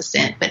weren't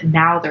consistent, but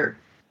now they're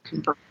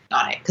converting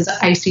on it. Because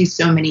I see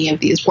so many of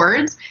these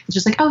words, it's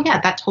just like, oh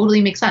yeah, that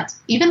totally makes sense.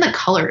 Even the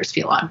colors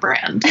feel on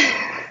brand.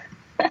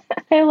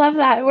 I love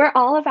that. We're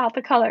all about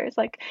the colors.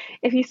 Like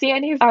if you see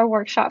any of our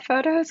workshop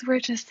photos, we're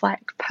just like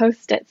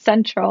Post-it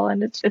central,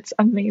 and it's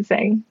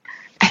amazing.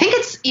 I think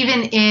it's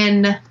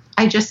even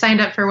I just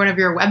signed up for one of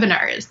your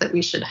webinars that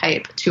we should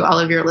hype to all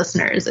of your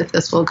listeners if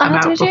this will come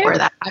out before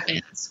that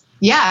happens.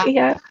 Yeah.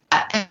 Yeah.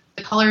 And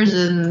the colors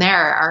in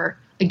there are,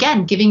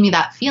 again, giving me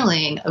that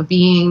feeling of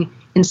being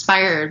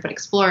inspired but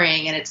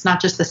exploring, and it's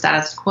not just the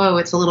status quo,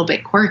 it's a little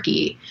bit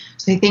quirky.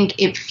 So I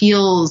think it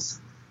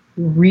feels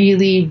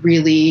really,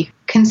 really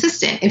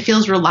consistent. It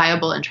feels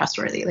reliable and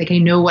trustworthy. Like I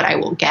know what I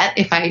will get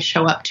if I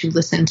show up to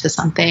listen to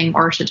something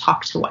or to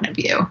talk to one of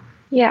you.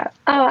 Yeah.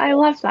 Oh, I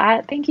love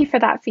that. Thank you for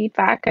that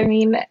feedback. I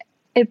mean,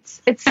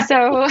 it's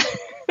so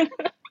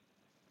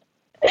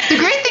The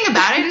great thing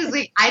about it is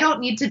like I don't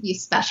need to be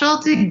special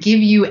to give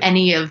you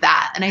any of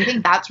that. And I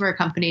think that's where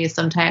companies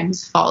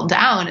sometimes fall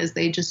down, is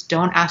they just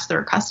don't ask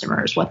their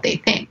customers what they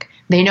think.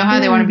 They know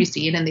how they want to be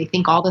seen, and they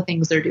think all the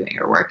things they're doing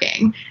are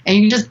working. And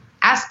you can just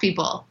ask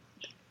people.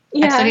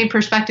 Yeah. I've studied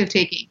perspective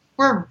taking.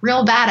 We're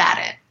real bad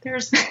at it.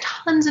 There's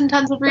tons and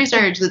tons of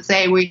research that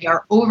say we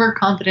are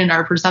overconfident in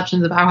our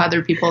perceptions of how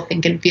other people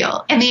think and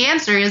feel. And the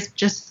answer is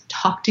just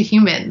talk to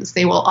humans.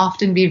 They will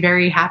often be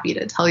very happy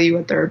to tell you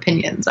what their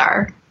opinions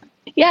are.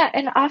 Yeah,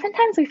 and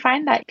oftentimes we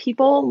find that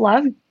people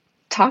love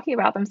talking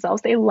about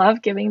themselves. They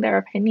love giving their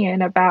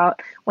opinion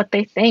about what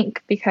they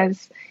think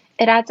because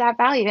it adds that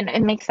value and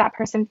it makes that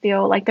person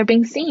feel like they're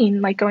being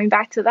seen. Like going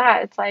back to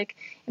that, it's like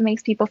it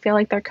makes people feel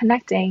like they're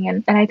connecting.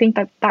 And I think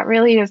that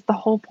really is the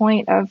whole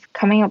point of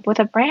coming up with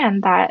a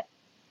brand that,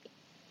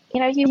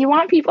 you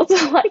want people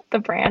to like the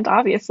brand.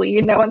 Obviously,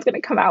 no one's going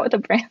to come out with a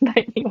brand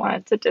that you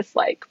want to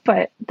dislike.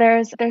 But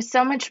there's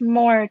so much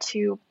more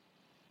to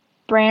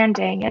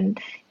branding and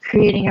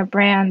creating a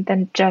brand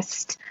than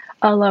just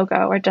a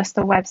logo or just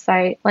a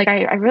website. Like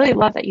I really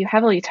love that you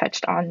heavily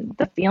touched on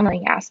the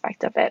feeling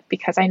aspect of it,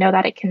 because I know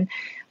that it can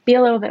be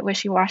a little bit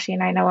wishy-washy,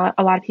 and I know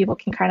a lot of people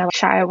can kind of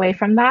shy away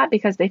from that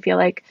because they feel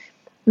like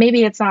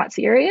maybe it's not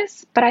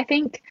serious. But I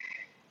think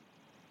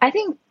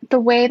the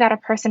way that a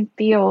person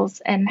feels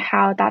and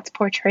how that's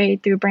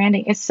portrayed through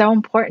branding is so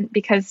important,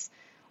 because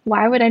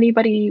why would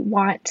anybody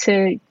want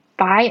to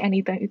buy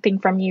anything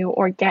from you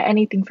or get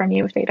anything from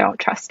you if they don't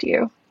trust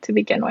you to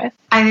begin with?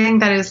 I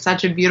think that is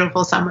such a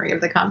beautiful summary of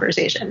the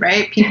conversation,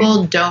 right?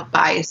 People don't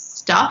buy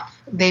stuff.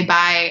 They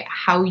buy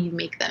how you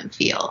make them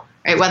feel,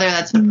 right? Whether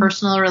that's a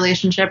personal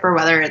relationship or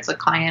whether it's a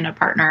client, a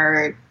partner,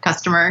 or a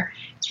customer.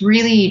 It's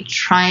really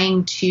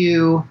trying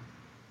to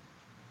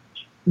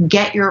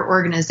get your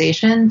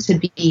organization to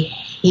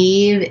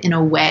behave in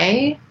a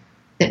way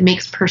that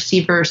makes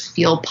perceivers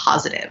feel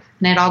positive.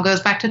 And it all goes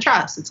back to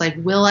trust. It's like,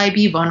 will I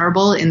be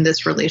vulnerable in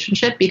this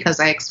relationship because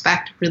I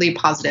expect really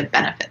positive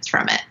benefits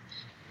from it?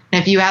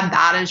 And if you have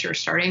that as your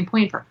starting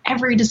point for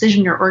every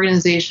decision your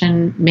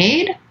organization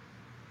made,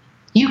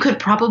 you could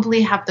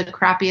probably have the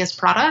crappiest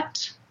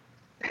product.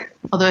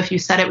 Although if you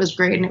said it was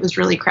great and it was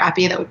really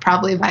crappy, that would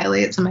probably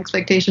violate some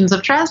expectations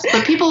of trust.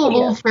 But people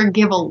will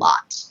forgive a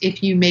lot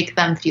if you make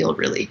them feel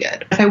really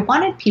good. If I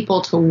wanted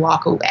people to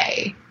walk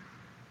away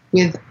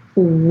with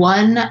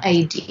one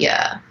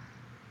idea,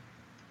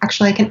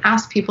 actually, I can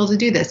ask people to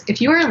do this.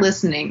 If you are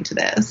listening to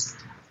this,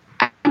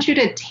 I want you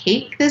to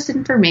take this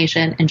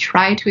information and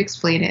try to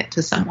explain it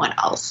to someone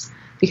else.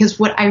 Because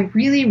what I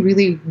really,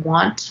 really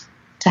want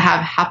to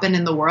have happen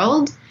in the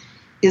world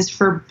is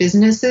for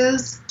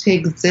businesses to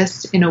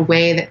exist in a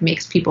way that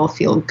makes people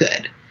feel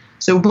good.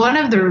 So one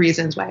of the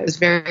reasons why I was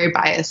very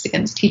biased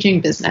against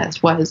teaching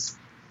business was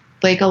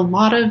like a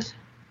lot of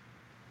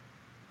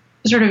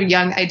sort of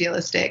young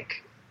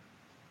idealistic,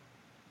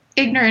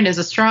 ignorant is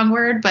a strong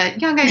word,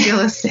 but young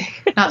idealistic,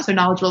 not so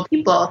knowledgeable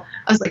people.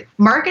 I was like,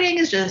 marketing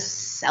is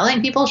just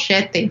selling people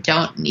shit they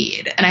don't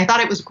need. And I thought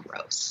it was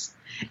gross.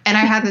 And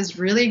I had this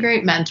really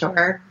great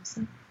mentor.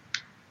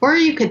 Or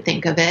you could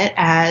think of it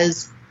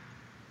as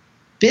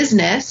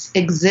business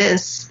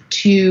exists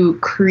to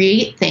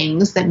create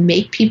things that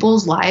make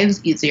people's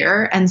lives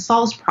easier and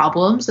solves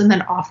problems and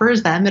then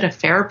offers them at a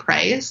fair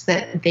price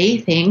that they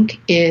think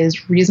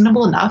is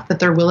reasonable enough that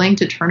they're willing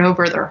to turn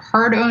over their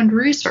hard-earned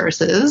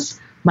resources,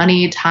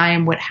 money,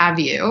 time, what have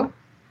you,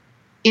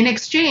 in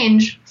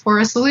exchange for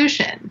a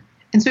solution.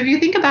 And so if you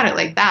think about it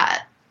like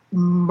that,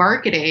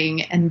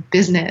 marketing and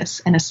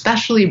business and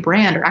especially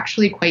brand are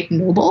actually quite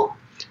noble.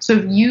 So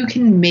if you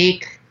can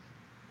make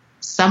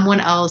someone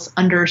else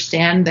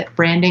understand that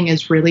branding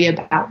is really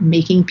about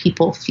making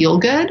people feel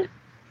good,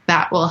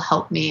 that will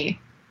help me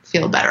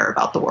feel better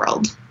about the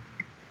world.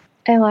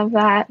 I love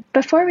that.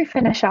 Before we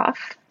finish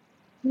off,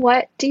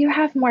 what do you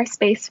have more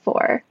space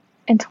for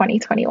in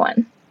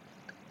 2021?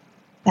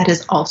 That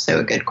is also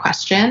a good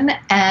question.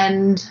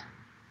 And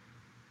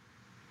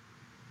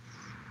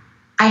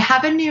I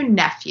have a new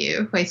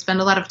nephew who I spend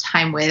a lot of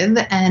time with,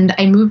 and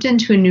I moved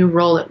into a new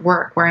role at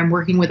work where I'm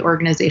working with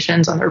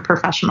organizations on their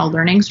professional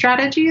learning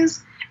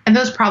strategies. And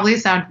those probably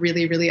sound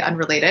really, really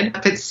unrelated,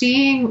 but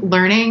seeing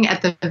learning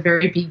at the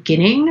very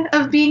beginning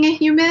of being a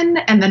human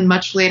and then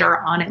much later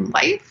on in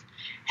life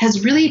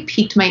has really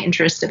piqued my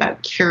interest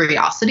about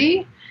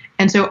curiosity.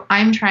 And so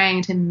I'm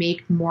trying to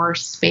make more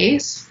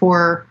space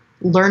for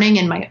learning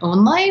in my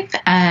own life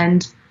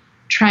and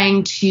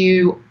trying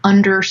to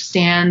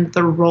understand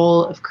the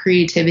role of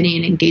creativity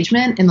and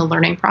engagement in the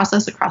learning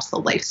process across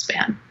the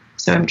lifespan.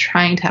 So I'm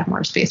trying to have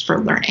more space for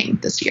learning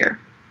this year.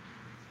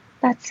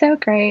 That's so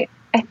great.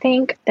 I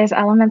think there's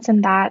elements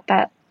in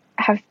that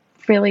have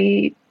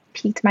really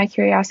piqued my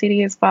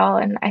curiosity as well.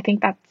 And I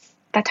think that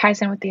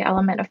ties in with the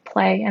element of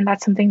play. And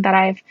that's something that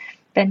I've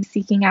been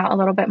seeking out a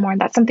little bit more.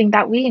 And that's something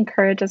that we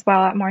encourage as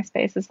well at More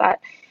Space, is that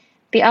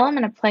the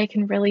element of play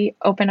can really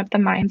open up the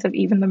minds of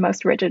even the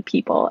most rigid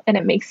people, and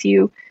it makes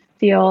you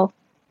feel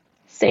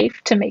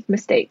safe to make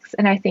mistakes.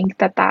 And I think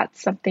that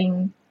that's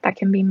something that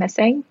can be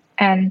missing.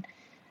 And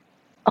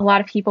a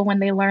lot of people, when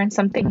they learn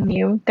something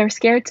new, they're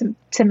scared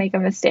to make a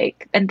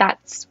mistake. And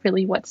that's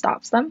really what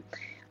stops them.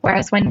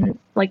 Whereas when,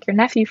 like your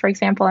nephew, for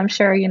example, I'm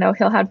sure,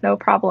 he'll have no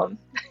problem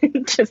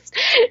just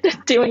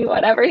doing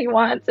whatever he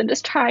wants and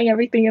just trying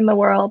everything in the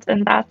world.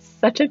 And that's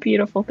such a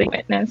beautiful thing to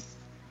witness.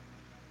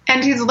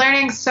 And he's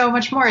learning so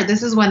much more.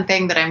 This is one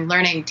thing that I'm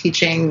learning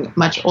teaching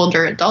much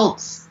older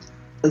adults.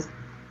 They're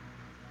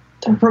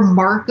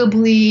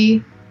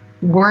remarkably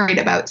worried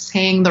about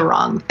saying the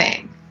wrong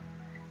thing.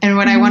 And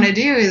what I want to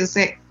do is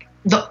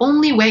the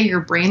only way your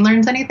brain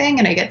learns anything,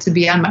 and I get to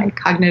be on my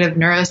cognitive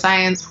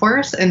neuroscience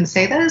horse and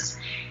say this,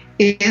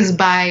 is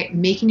by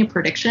making a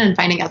prediction and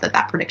finding out that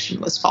that prediction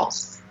was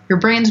false. Your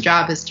brain's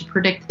job is to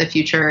predict the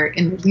future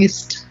in the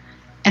least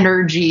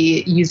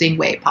energy using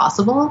way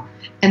possible.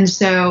 And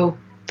so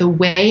the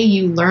way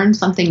you learn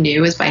something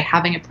new is by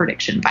having a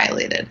prediction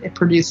violated. It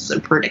produces a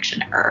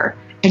prediction error.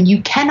 And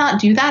you cannot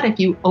do that if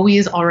you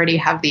always already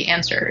have the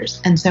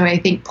answers. And so I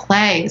think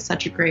play is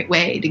such a great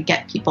way to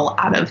get people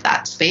out of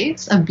that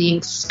space of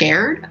being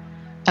scared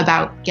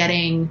about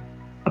getting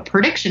a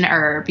prediction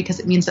error because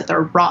it means that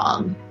they're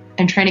wrong,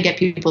 and trying to get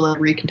people to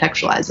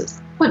recontextualize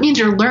this. What means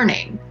you're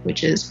learning,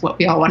 which is what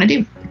we all want to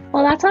do.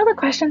 Well, that's all the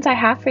questions I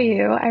have for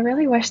you. I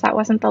really wish that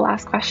wasn't the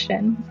last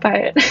question,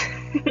 but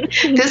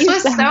this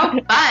was so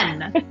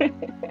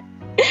fun.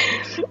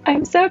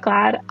 I'm so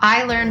glad.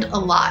 I learned a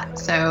lot.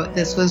 So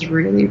this was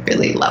really,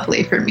 really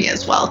lovely for me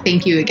as well.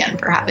 Thank you again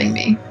for having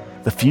me.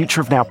 The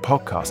Future of Now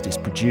podcast is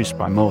produced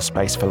by More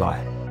Space for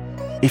Life.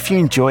 If you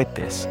enjoyed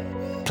this,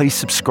 please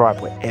subscribe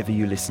wherever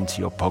you listen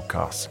to your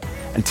podcasts.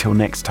 Until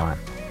next time,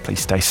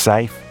 please stay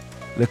safe,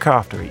 look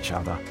after each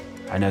other,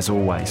 and as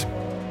always,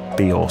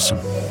 be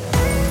awesome.